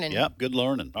 Good too. learning. Yep, good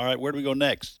learning. All right, where do we go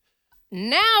next?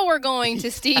 Now we're going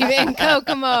to Steve in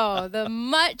Kokomo, the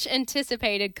much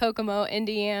anticipated Kokomo,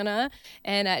 Indiana.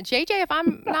 And JJ, if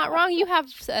I'm not wrong, you have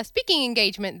a speaking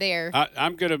engagement there.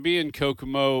 I'm going to be in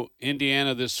Kokomo,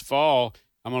 Indiana this fall.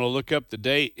 I'm going to look up the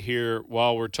date here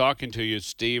while we're talking to you,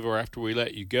 Steve, or after we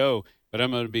let you go. But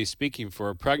I'm going to be speaking for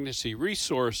a pregnancy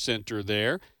resource center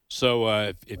there.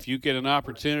 So if you get an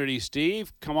opportunity,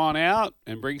 Steve, come on out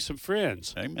and bring some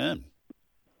friends. Amen.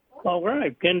 All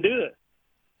right, can do it.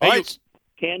 All right.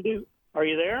 Can do. Are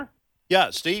you there?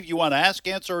 Yeah, Steve, you want to ask,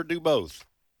 answer, or do both?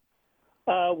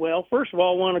 Well, first of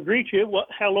all, I want to greet you.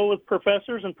 Hello with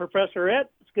professors and Professorette.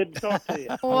 It's good to talk to you.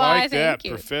 I like that,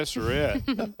 Professorette.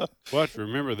 We'll have to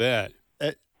remember that.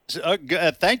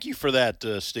 Thank you for that,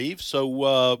 Steve. So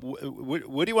what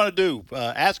do you want to do?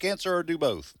 Ask, answer, or do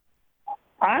both?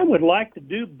 I would like to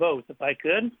do both if I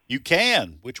could. You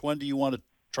can. Which one do you want to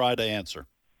try to answer?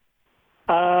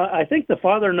 I think the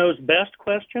Father Knows Best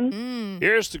question.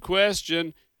 Here's the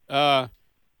question.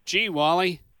 Gee,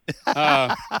 Wally,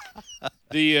 I'm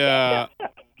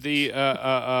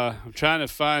trying to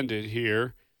find it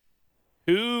here.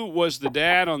 Who was the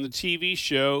dad on the TV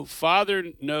show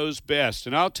Father Knows Best?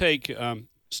 And I'll take,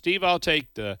 Steve, I'll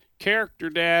take the character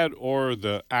dad or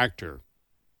the actor.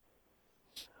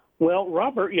 Well,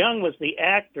 Robert Young was the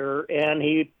actor, and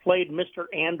he played Mr.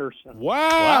 Anderson.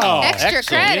 Wow. Extra Excellent.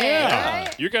 credit, Yeah.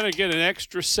 right? You're going to get an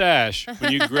extra sash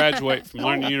when you graduate from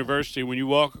Learning University when you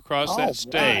walk across that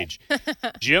stage.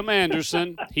 Jim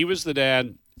Anderson, he was the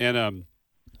dad. And,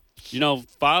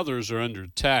 fathers are under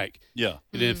attack. Yeah.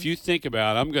 And if you think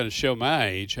about it, I'm going to show my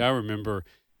age. I remember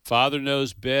Father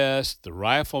Knows Best, The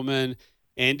Rifleman,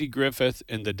 Andy Griffith,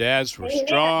 and the dads were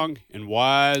strong and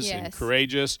wise and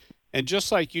courageous. And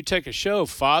just like you take a show,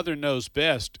 Father Knows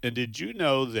Best. And did you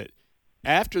know that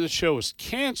after the show was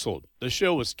canceled, all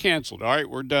right,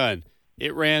 we're done.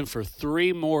 It ran for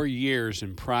 3 more years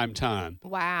in prime time.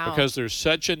 Wow. Because there's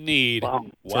such a need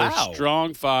for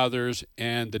strong fathers,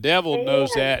 and the devil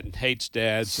knows that and hates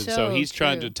dads, and so he's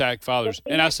trying to attack fathers.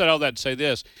 And I said all that to say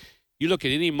this. You look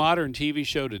at any modern TV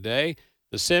show today,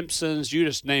 The Simpsons, you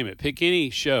just name it. Pick any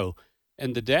show.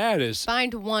 And the dad is...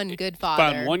 Find one good father.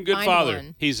 Find one good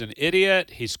father. He's an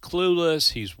idiot. He's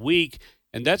clueless. He's weak.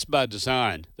 And that's by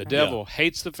design. The devil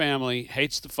hates the family,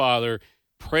 hates the father.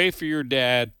 Pray for your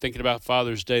dad. Thinking about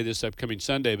Father's Day this upcoming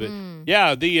Sunday. But,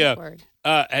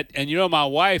 my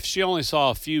wife, she only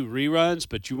saw a few reruns,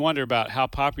 but you wonder about how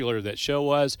popular that show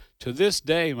was. To this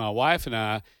day, my wife and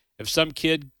I, if some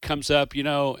kid comes up,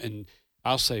 and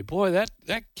I'll say, boy, that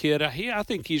kid, I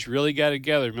think he's really got it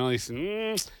together. Melanie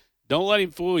says, don't let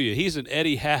him fool you. He's an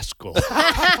Eddie Haskell.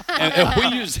 and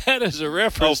we use that as a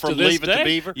reference to this Leave It to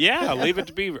Beaver? Yeah, Leave It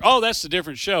to Beaver. Oh, that's a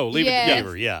different show. Leave It to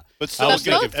Beaver, yeah. But still a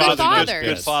good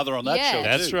father on that show,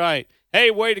 That's too. right.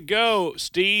 Hey, way to go,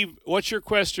 Steve. What's your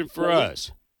question for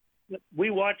us? We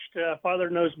watched Father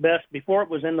Knows Best before it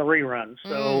was in the reruns,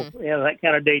 so that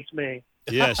kind of dates me.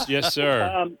 Yes,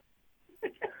 sir.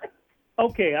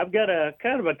 Okay, I've got a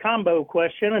kind of a combo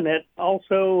question, and it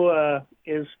also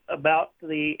is about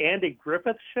the Andy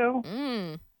Griffith show.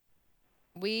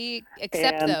 We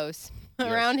accept those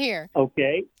around here.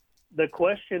 Okay. The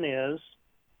question is,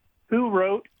 who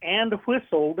wrote and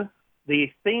whistled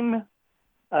the theme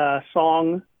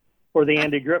song for the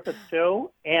Andy Griffith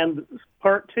show? And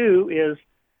part 2 is,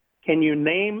 can you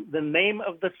name the name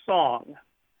of the song?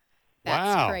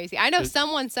 That's crazy. I know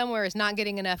someone somewhere is not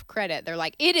getting enough credit. They're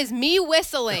like, it is me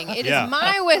whistling. It is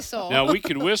my whistle. Now, we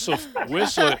could whistle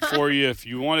it for you if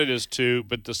you wanted us to,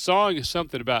 but the song is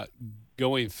something about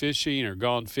going fishing or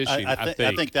gone fishing, I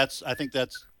think. That's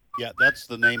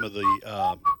the name of the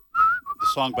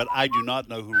song, but I do not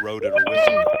know who wrote it or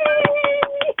whistled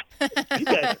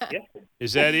it.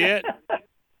 Is that it?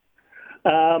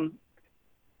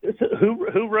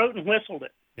 Who wrote and whistled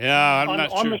it? Yeah, I'm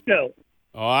not sure. On the show.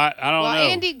 Oh, I don't know.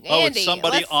 Andy, it's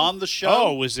somebody on the show?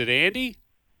 Oh, was it Andy?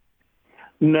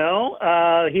 No,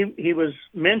 he was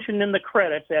mentioned in the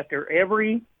credits after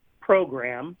every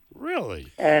program.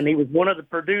 Really? And he was one of the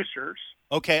producers.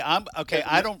 Okay,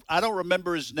 I don't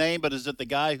remember his name, but is it the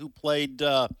guy who played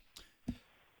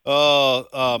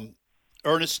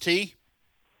Ernest T.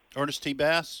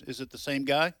 Bass? Is it the same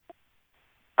guy?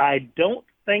 I don't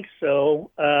think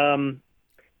so.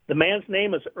 The man's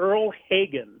name is Earl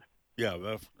Hagen.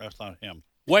 Yeah, that's not him.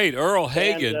 Wait, Earl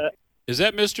Hagen. Is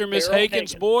that Mr. and Miss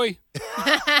Hagen's boy?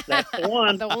 That's the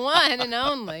one. The one and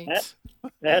only.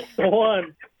 That's the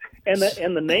one. And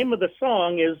the name of the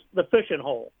song is The Fishing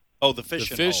Hole. Oh, The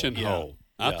Fishing Hole.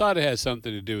 I thought it had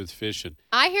something to do with fishing.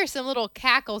 I hear some little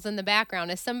cackles in the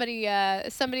background. Is somebody there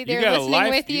listening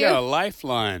with you? You got a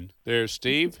lifeline there,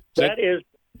 Steve. That is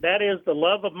the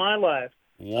love of my life.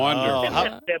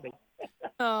 Wonderful. Debbie.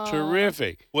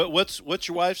 Terrific. What's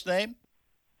your wife's name?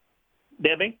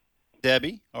 Debbie.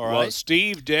 Debbie. All right. Well,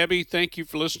 Steve, Debbie, thank you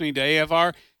for listening to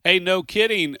AFR. Hey, no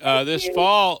kidding. This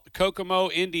fall, Kokomo,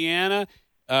 Indiana.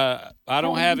 I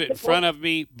don't have it in front of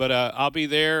me, but I'll be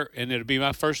there, and it'll be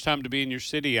my first time to be in your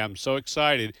city. I'm so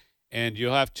excited. And you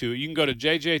can go to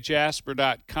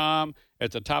jjjasper.com.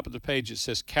 At the top of the page, it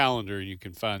says calendar, and you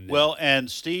can find that. Well, and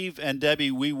Steve and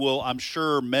Debbie, we will, I'm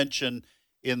sure, mention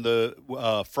in the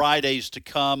Fridays to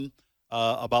come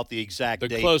about the exact date.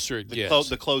 The closer it gets.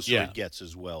 The closer it gets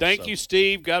as well. Thank you,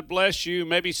 Steve. God bless you.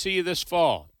 Maybe see you this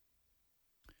fall.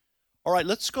 All right,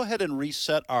 let's go ahead and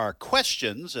reset our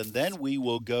questions, and then we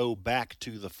will go back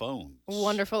to the phones.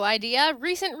 Wonderful idea.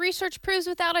 Recent research proves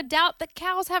without a doubt that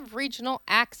cows have regional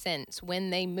accents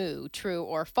when they moo. True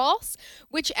or false?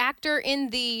 Which actor in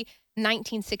the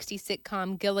 1960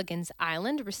 sitcom Gilligan's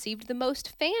Island received the most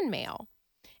fan mail?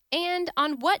 And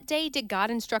on what day did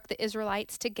God instruct the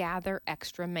Israelites to gather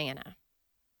extra manna?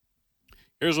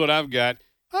 Here's what I've got.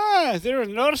 There are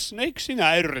no snakes in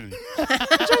Ireland. Is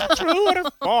that true or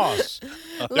false?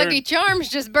 Lucky Charms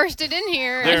just bursted in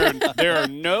here. There are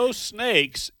no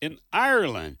snakes in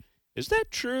Ireland. Is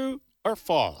that true or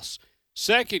false?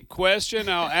 Second question,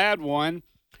 I'll add one.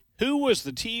 Who was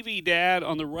the TV dad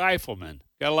on The Rifleman?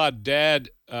 Got a lot of dad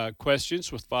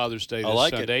questions with Father's Day this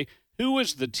Sunday. Who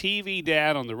was the TV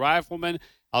dad on The Rifleman?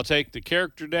 I'll take the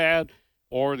character dad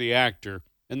or the actor.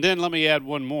 And then let me add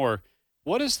one more.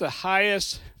 What is the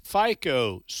highest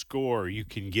FICO score you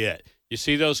can get? You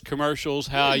see those commercials,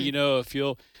 how, if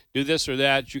you'll do this or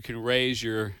that, you can raise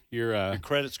your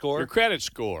credit score? Your credit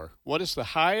score. What is the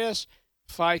highest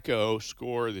FICO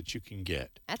score that you can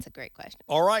get? That's a great question.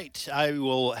 All right. I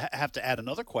will have to add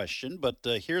another question, but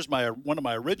here's one of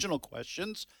my original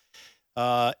questions.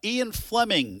 Ian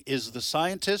Fleming is the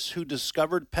scientist who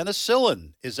discovered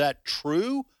penicillin. Is that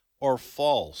true or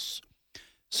false?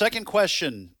 Second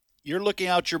question. You're looking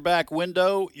out your back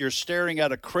window. You're staring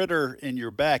at a critter in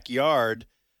your backyard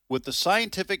with the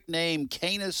scientific name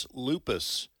Canis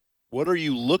lupus. What are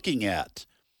you looking at?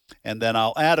 And then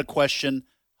I'll add a question.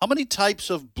 How many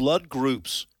types of blood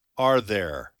groups are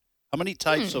there? How many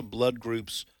types of blood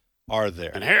groups are there?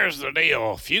 And here's the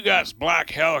deal. If you got black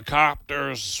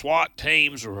helicopters, SWAT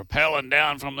teams are rappelling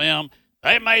down from them,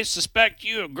 they may suspect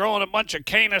you of growing a bunch of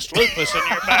Canis lupus in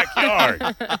your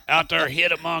backyard out there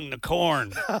hid among the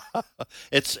corn.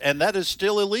 And that is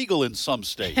still illegal in some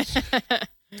states.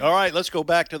 All right, let's go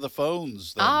back to the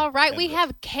phones then. All right, we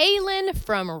have Kaylin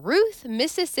from Ruth,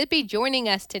 Mississippi joining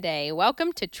us today.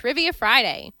 Welcome to Trivia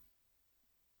Friday.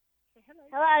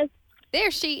 Hello.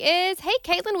 There she is. Hey,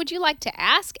 Caitlin, would you like to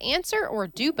ask, answer, or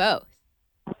do both?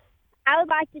 I would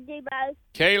like to do both.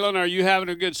 Caitlin, are you having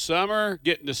a good summer,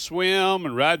 getting to swim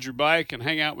and ride your bike and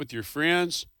hang out with your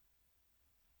friends?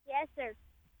 Yes, sir.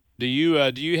 Do you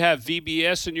have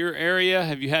VBS in your area?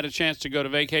 Have you had a chance to go to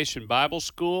Vacation Bible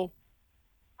School?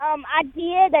 I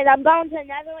did, and I'm going to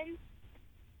another one.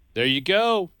 There you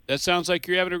go. That sounds like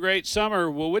you're having a great summer.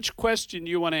 Well, which question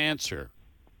do you want to answer?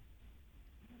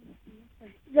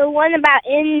 The one about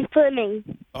Ian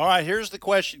Fleming. All right, here's the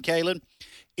question, Kaylin.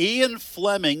 Ian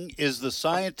Fleming is the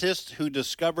scientist who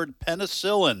discovered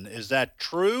penicillin. Is that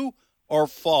true or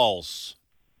false?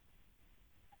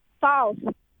 False.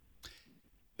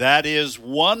 That is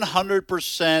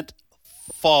 100%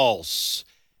 false.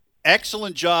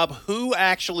 Excellent job. Who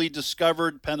actually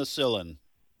discovered penicillin?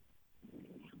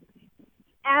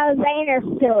 Alexander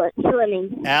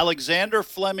Fleming. Alexander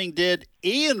Fleming did.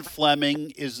 Ian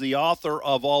Fleming is the author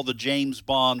of all the James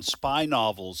Bond spy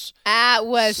novels. That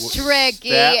was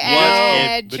tricky.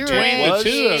 That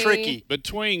was tricky.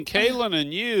 Between Kaylin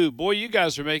and you, boy, you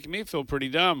guys are making me feel pretty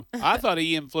dumb. I thought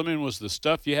Ian Fleming was the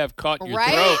stuff you have caught in your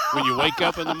throat when you wake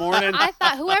up in the morning. I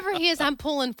thought whoever he is, I'm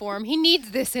pulling for him. He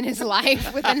needs this in his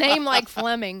life with a name like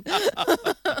Fleming.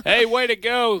 Hey, way to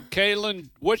go, Kaylin.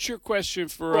 What's your question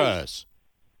for us?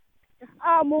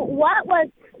 What was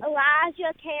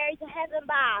Elijah carried to heaven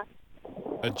by?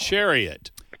 A chariot.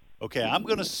 Okay, I'm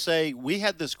going to say we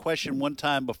had this question one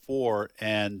time before,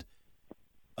 and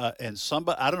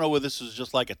somebody, I don't know whether this is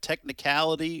just like a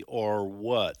technicality or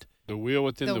what. The wheel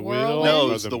within the wheel?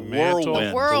 No, it's the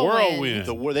whirlwind. The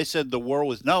whirlwind. They said the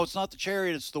whirlwind. No, it's not the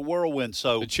chariot. It's the whirlwind.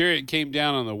 So the chariot came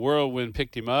down on the whirlwind,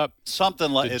 picked him up.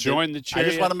 Something like to join the chariot. I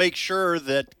just want to make sure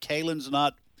that Kaylin's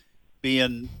not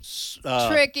being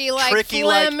tricky like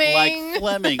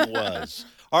Fleming was.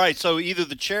 All right, so either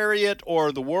the chariot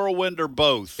or the whirlwind or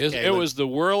both. It was the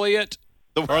whirliot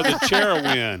or the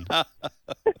chariwind.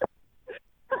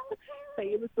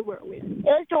 It was the whirlwind. It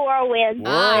was the whirlwind. It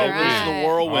was the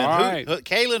whirlwind. All right.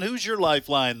 Kaylin, who's your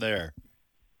lifeline there?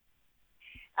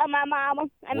 My mama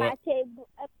and my two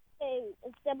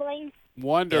siblings.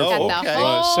 Wonderful. Okay.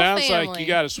 Well, it sounds family. like you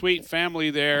got a sweet family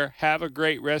there. Have a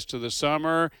great rest of the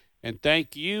summer. And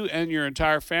thank you and your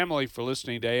entire family for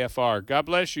listening to AFR. God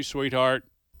bless you, sweetheart.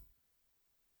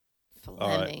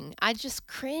 Fleming. Right. I just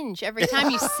cringe every time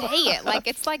you say it. Like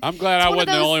it's like I'm glad I wasn't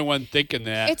the only one thinking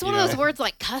that. It's one of those words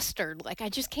like custard. Like I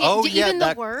just can't even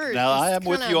the word. Now I am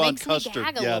with you on custard.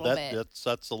 Yeah, that's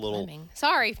a little Fleming.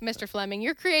 Sorry, Mr. Fleming.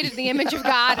 You're created in the image of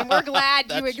God and we're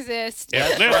glad you exist.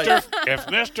 If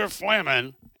Mr.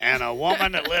 Fleming and a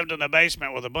woman that lived in the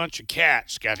basement with a bunch of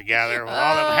cats got together with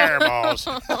all them hairballs,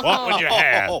 what would you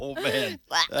have? Oh, man.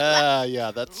 Yeah,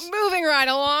 that's... Moving right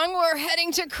along, we're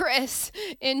heading to Chris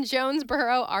in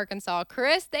Jonesboro, Arkansas.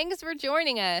 Chris, thanks for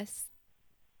joining us.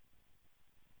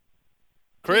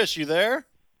 Chris, you there?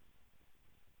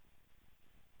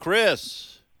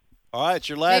 Chris. All right, it's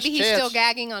your last Maybe he's chance. still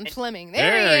gagging on Fleming.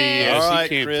 There he is. All right, he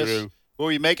came Chris. through.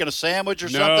 Were you making a sandwich or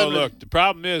No, something? look, the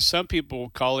problem is some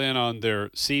people call in on their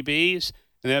CBs,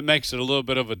 and that makes it a little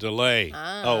bit of a delay.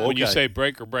 Oh, When you okay. say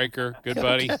breaker, good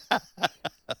buddy.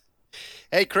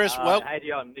 Hey, Chris, well... I had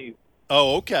you on mute.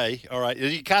 Oh, okay. All right.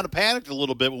 You kind of panicked a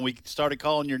little bit when we started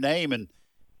calling your name, and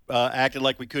acted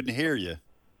like we couldn't hear you.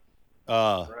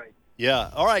 Right.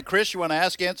 Yeah. All right, Chris, you want to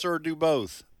ask, answer, or do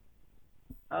both?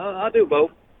 I'll do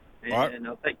both. All right. And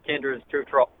I'll take Kendra's true,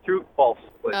 false.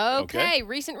 Okay.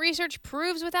 Recent research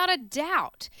proves without a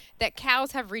doubt that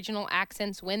cows have regional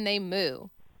accents when they moo.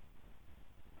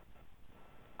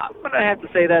 I'm going to have to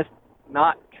say that's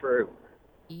not true.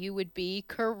 You would be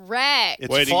correct. It's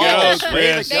Way to go,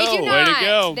 Chris. They do not. Way to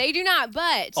go. They do not.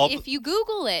 But All if you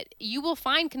Google it, you will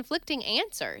find conflicting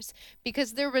answers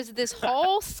because there was this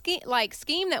whole scheme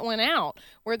that went out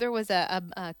where there was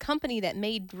a company that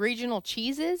made regional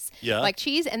cheeses, like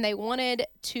cheese, and they wanted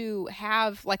to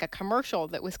have like a commercial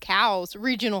that was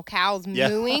regional cows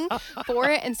mooing for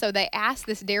it. And so they asked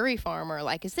this dairy farmer,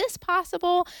 like, is this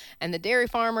possible? And the dairy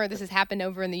farmer, this has happened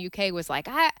over in the UK, was like,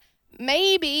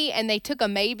 maybe, and they took a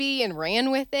maybe and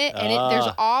ran with it. And there's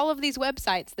all of these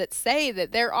websites that say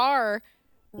that there are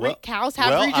cows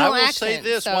have regional accents. I will say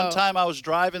this. One time I was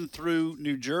driving through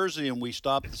New Jersey, and we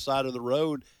stopped at the side of the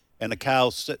road, and a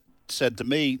cow said to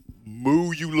me,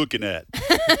 "Moo, you looking at?"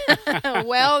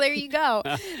 Well, there you go.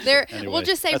 Anyway, we'll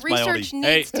just say research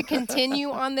needs to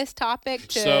continue on this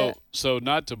topic. So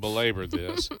not to belabor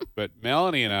this, but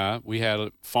Melanie and I, we had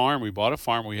a farm. We bought a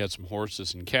farm. We had some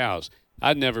horses and cows.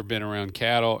 I'd never been around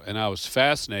cattle, and I was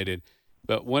fascinated.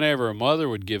 But whenever a mother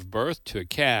would give birth to a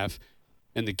calf,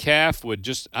 and the calf would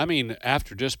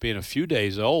after just being a few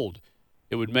days old,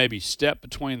 it would maybe step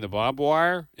between the barbed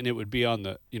wire, and it would be on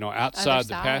the, outside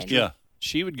the pasture. Yeah.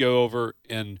 She would go over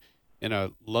in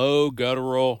a low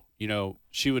guttural, the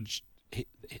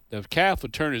calf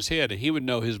would turn his head, and he would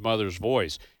know his mother's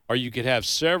voice. Or you could have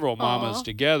several mamas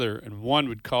together, and one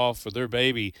would call for their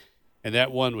baby, and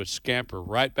that one would scamper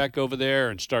right back over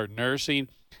there and start nursing.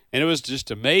 And it was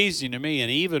just amazing to me. And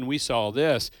even we saw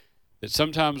this, that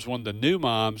sometimes when the new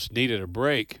moms needed a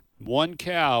break, one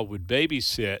cow would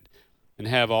babysit and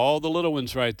have all the little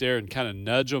ones right there and kind of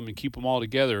nudge them and keep them all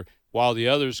together while the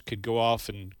others could go off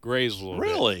and graze a little bit.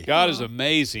 Really? God is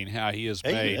amazing how he has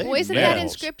made. Well, isn't that in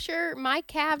Scripture? My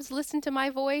calves listen to my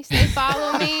voice. They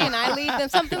follow me, and I lead them.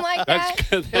 Something like that.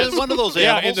 It's one of those animals.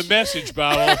 Yeah, in the message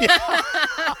Bible.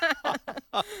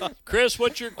 Chris,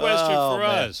 what's your question for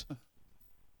us?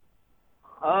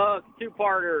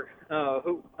 Two-parter.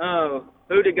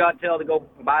 Who did God tell to go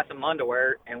buy some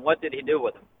underwear, and what did he do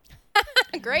with them?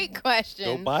 Great question.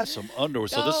 Go buy some underwear.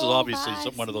 So this is obviously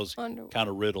one of those kind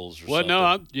of riddles or something.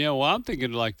 No, I'm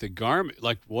thinking like the garment.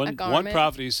 Like one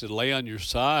prophet, he said, lay on your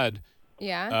side.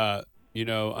 Yeah.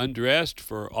 Undressed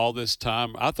for all this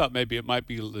time. I thought maybe it might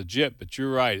be legit, but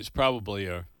you're right. It's probably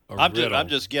a riddle. I'm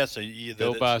just guessing.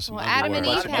 Go buy some underwear. Adam and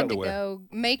Eve had to go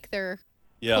make their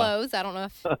clothes. I don't know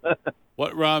if...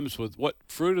 What rhymes with what?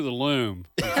 Fruit of the loom.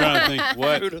 I'm trying to think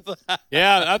what.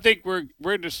 Yeah, I think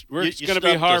it's going to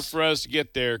be hard for us to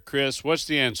get there, Chris. What's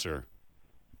the answer?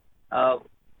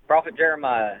 Prophet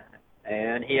Jeremiah,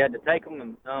 and he had to take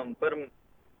them and put them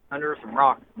under some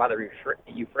rocks by the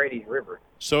Euphrates River.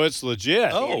 So it's legit.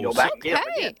 Oh, go back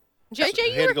okay. JJ, you were close.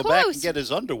 He had to go back and get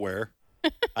his underwear.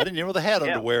 I didn't even know they had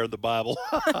underwear in the Bible.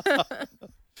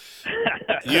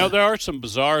 There are some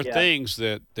bizarre things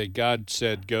that God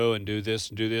said, go and do this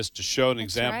to show an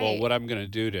example of what I'm going to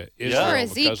do to Israel. Or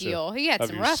Ezekiel. He had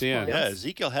some rough ones. Yeah,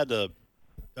 Ezekiel had to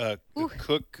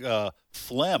cook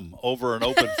phlegm over an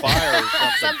open fire or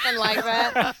something. Something like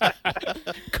that.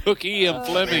 Cookie and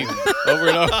Fleming over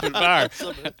an open fire.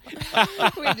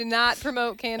 We do not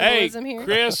promote cannibalism here.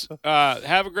 Chris,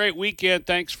 have a great weekend.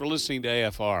 Thanks for listening to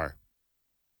AFR.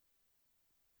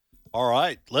 All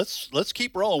right, let's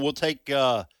keep rolling. We'll take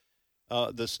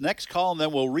this next call, and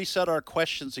then we'll reset our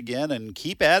questions again and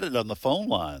keep at it on the phone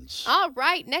lines. All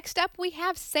right, next up we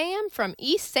have Sam from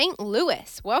East St.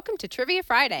 Louis. Welcome to Trivia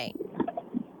Friday.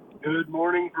 Good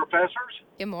morning, professors.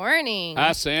 Good morning.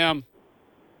 Hi, Sam.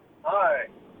 Hi.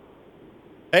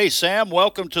 Hey, Sam,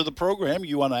 welcome to the program.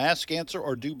 You want to ask, answer,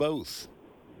 or do both?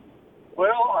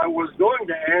 Well, I was going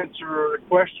to answer a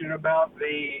question about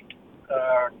the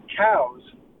cows,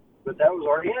 but that was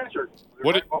already answered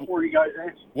before you guys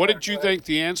answered. What did you think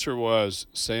the answer was,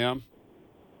 Sam?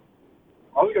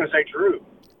 I was going to say true.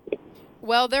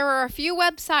 Well, there are a few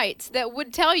websites that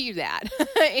would tell you that.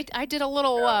 I did a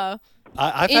little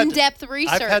in-depth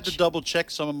research. I've had to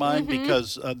double-check some of mine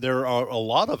because there are a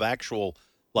lot of actual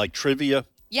trivia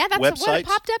that's websites. what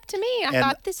popped up to me. I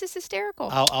thought, this is hysterical.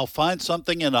 I'll find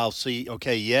something and I'll see,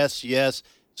 okay, yes.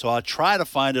 So I try to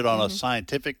find it on a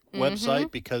scientific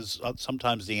website because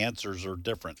sometimes the answers are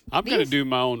different. I'm going to do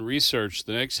my own research.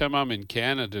 The next time I'm in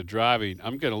Canada driving,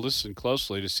 I'm going to listen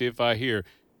closely to see if I hear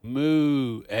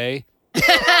moo, eh?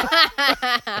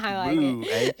 I like moo,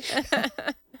 it. eh?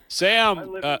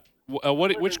 Sam,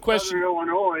 Which question? Southern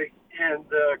Illinois, and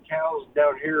cows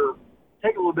down here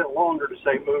take a little bit longer to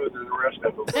say moo than the rest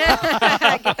of them.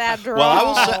 Get that draw.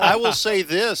 Well, I will say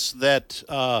this, that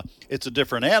it's a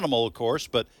different animal, of course,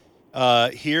 but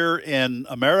here in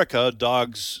America,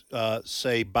 dogs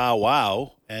say bow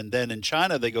wow, and then in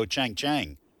China they go chang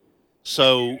chang.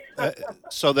 So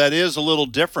that is a little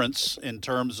difference in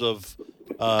terms of.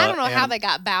 I don't know how they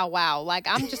got bow wow. Like,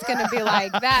 I'm just going to be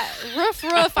like, that roof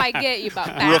roof, I get you, but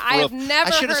bow. I've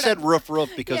never I should have heard said of, roof roof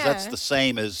because Yeah. that's the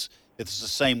same as, it's the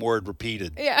same word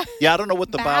repeated. Yeah. Yeah, I don't know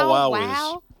what the bow wow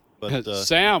wow? is. But,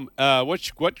 Sam,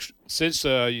 since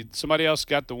somebody else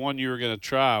got the one you were going to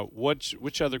try,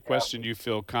 which other question do you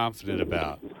feel confident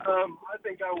about? I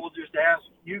think I will just ask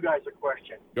you guys a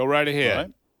question. Go right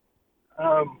ahead.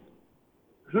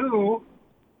 Who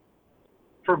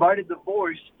provided the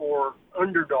voice for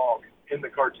Underdog in the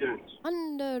cartoons?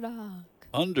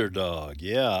 Underdog.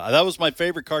 yeah. That was my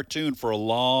favorite cartoon for a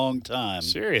long time.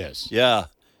 Serious? Yeah.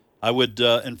 I would,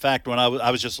 in fact, when I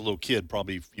was just a little kid,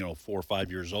 probably 4 or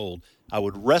 5 years old, I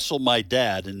would wrestle my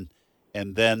dad,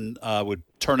 and then I would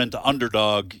turn into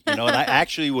Underdog, and I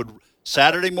actually would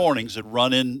Saturday mornings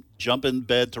would jump in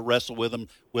bed to wrestle with him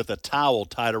with a towel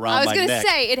tied around my neck. I was going to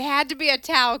say, it had to be a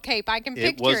towel cape. I can picture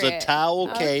it. It was a towel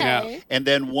cape, Okay. and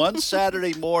then one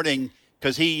Saturday morning,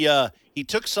 because he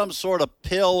took some sort of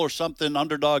pill or something,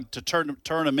 Underdog, to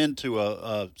turn him into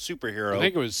a superhero. I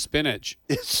think it was spinach.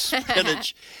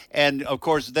 Spinach. And, of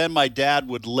course, then my dad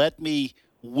would let me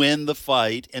win the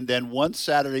fight, and then one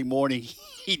Saturday morning,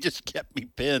 he just kept me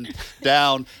pinned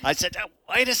down. I said,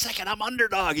 wait a second, I'm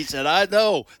Underdog. He said, I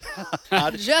know. How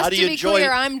do you to be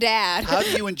clear, I'm Dad. How do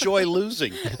you enjoy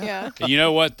losing? Yeah. You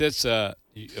know what? That's of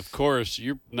course,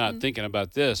 you're not thinking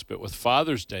about this, but with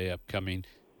Father's Day upcoming,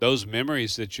 those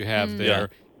memories that you have there.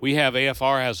 Yeah. We have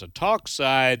AFR has a talk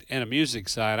side and a music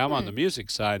side. I'm on the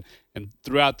music side, and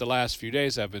throughout the last few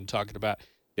days, I've been talking about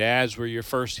dads were your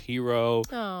first hero.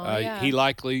 Yeah. He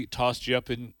likely tossed you up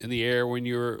in the air when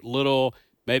you were little.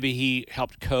 Maybe he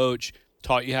helped coach,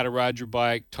 taught you how to ride your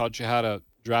bike, taught you how to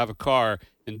drive a car.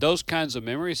 And those kinds of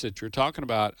memories that you're talking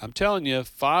about, I'm telling you,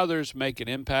 fathers make an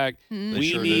impact. Mm. We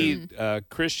sure need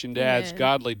Christian dads, Amen.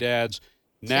 godly dads,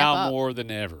 Step now up. more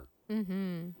than ever.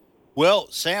 Mm-hmm. Well,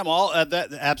 Sam, that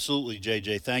absolutely,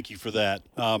 JJ. Thank you for that.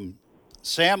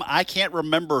 Sam, I can't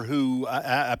remember who.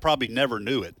 I probably never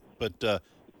knew it, but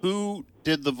who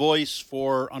did the voice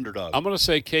for Underdog? I'm going to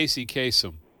say Casey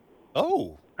Kasem.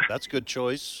 Oh, that's a good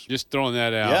choice. Just throwing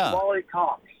that out. Yeah. Wally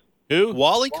Cox. Who?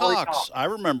 Wally Wally Cox. Cox. I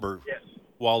remember Yes.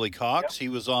 Wally Cox. He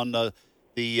was on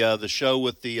the show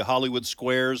with the Hollywood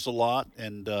Squares a lot,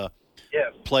 and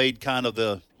Yes. played kind of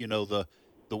the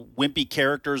wimpy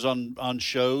characters on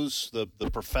shows, the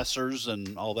professors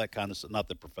and all that kind of stuff. Not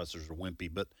that professors are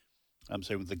wimpy, but I'm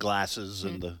saying with the glasses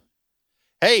and the.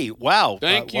 Hey, wow!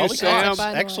 Thank you, Wally Sam. Cox,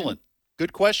 excellent,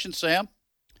 good question, Sam.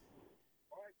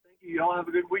 Thank you. Y'all have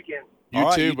a good weekend. You All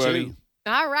right, too, you buddy. too.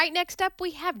 All right, next up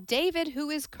we have David, who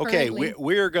is currently... Okay,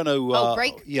 we're going to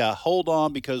break. Yeah, hold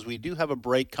on because we do have a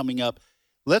break coming up.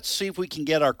 Let's see if we can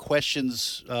get our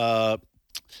questions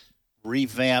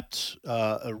revamped,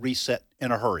 reset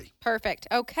in a hurry. Perfect.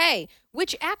 Okay.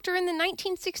 Which actor in the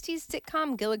 1960s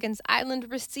sitcom Gilligan's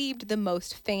Island received the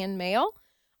most fan mail?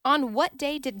 On what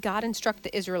day did God instruct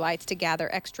the Israelites to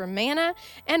gather extra manna?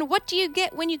 And what do you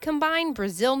get when you combine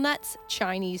Brazil nuts,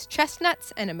 Chinese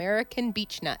chestnuts, and American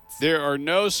beech nuts? There are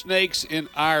no snakes in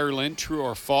Ireland, true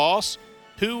or false?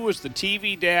 Who was the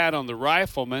TV dad on The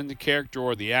Rifleman, the character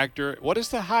or the actor? What is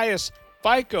the highest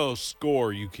FICO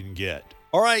score you can get?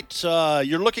 All right,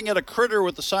 you're looking at a critter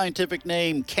with the scientific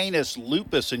name Canis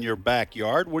lupus in your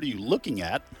backyard. What are you looking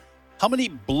at? How many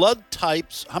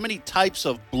types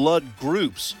of blood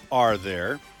groups are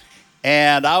there?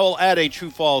 And I will add a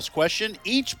true-false question.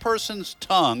 Each person's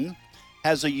tongue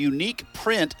has a unique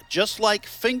print, just like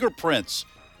fingerprints.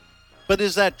 But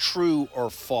is that true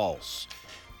or false?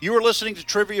 You are listening to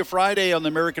Trivia Friday on the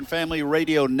American Family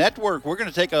Radio Network. We're going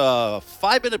to take a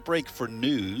 5-minute break for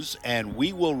news, and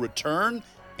we will return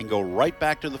and go right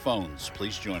back to the phones.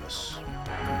 Please join us.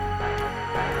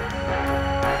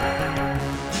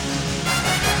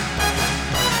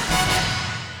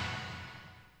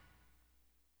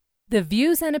 The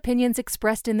views and opinions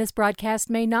expressed in this broadcast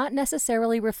may not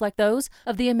necessarily reflect those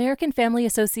of the American Family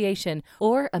Association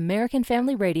or American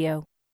Family Radio.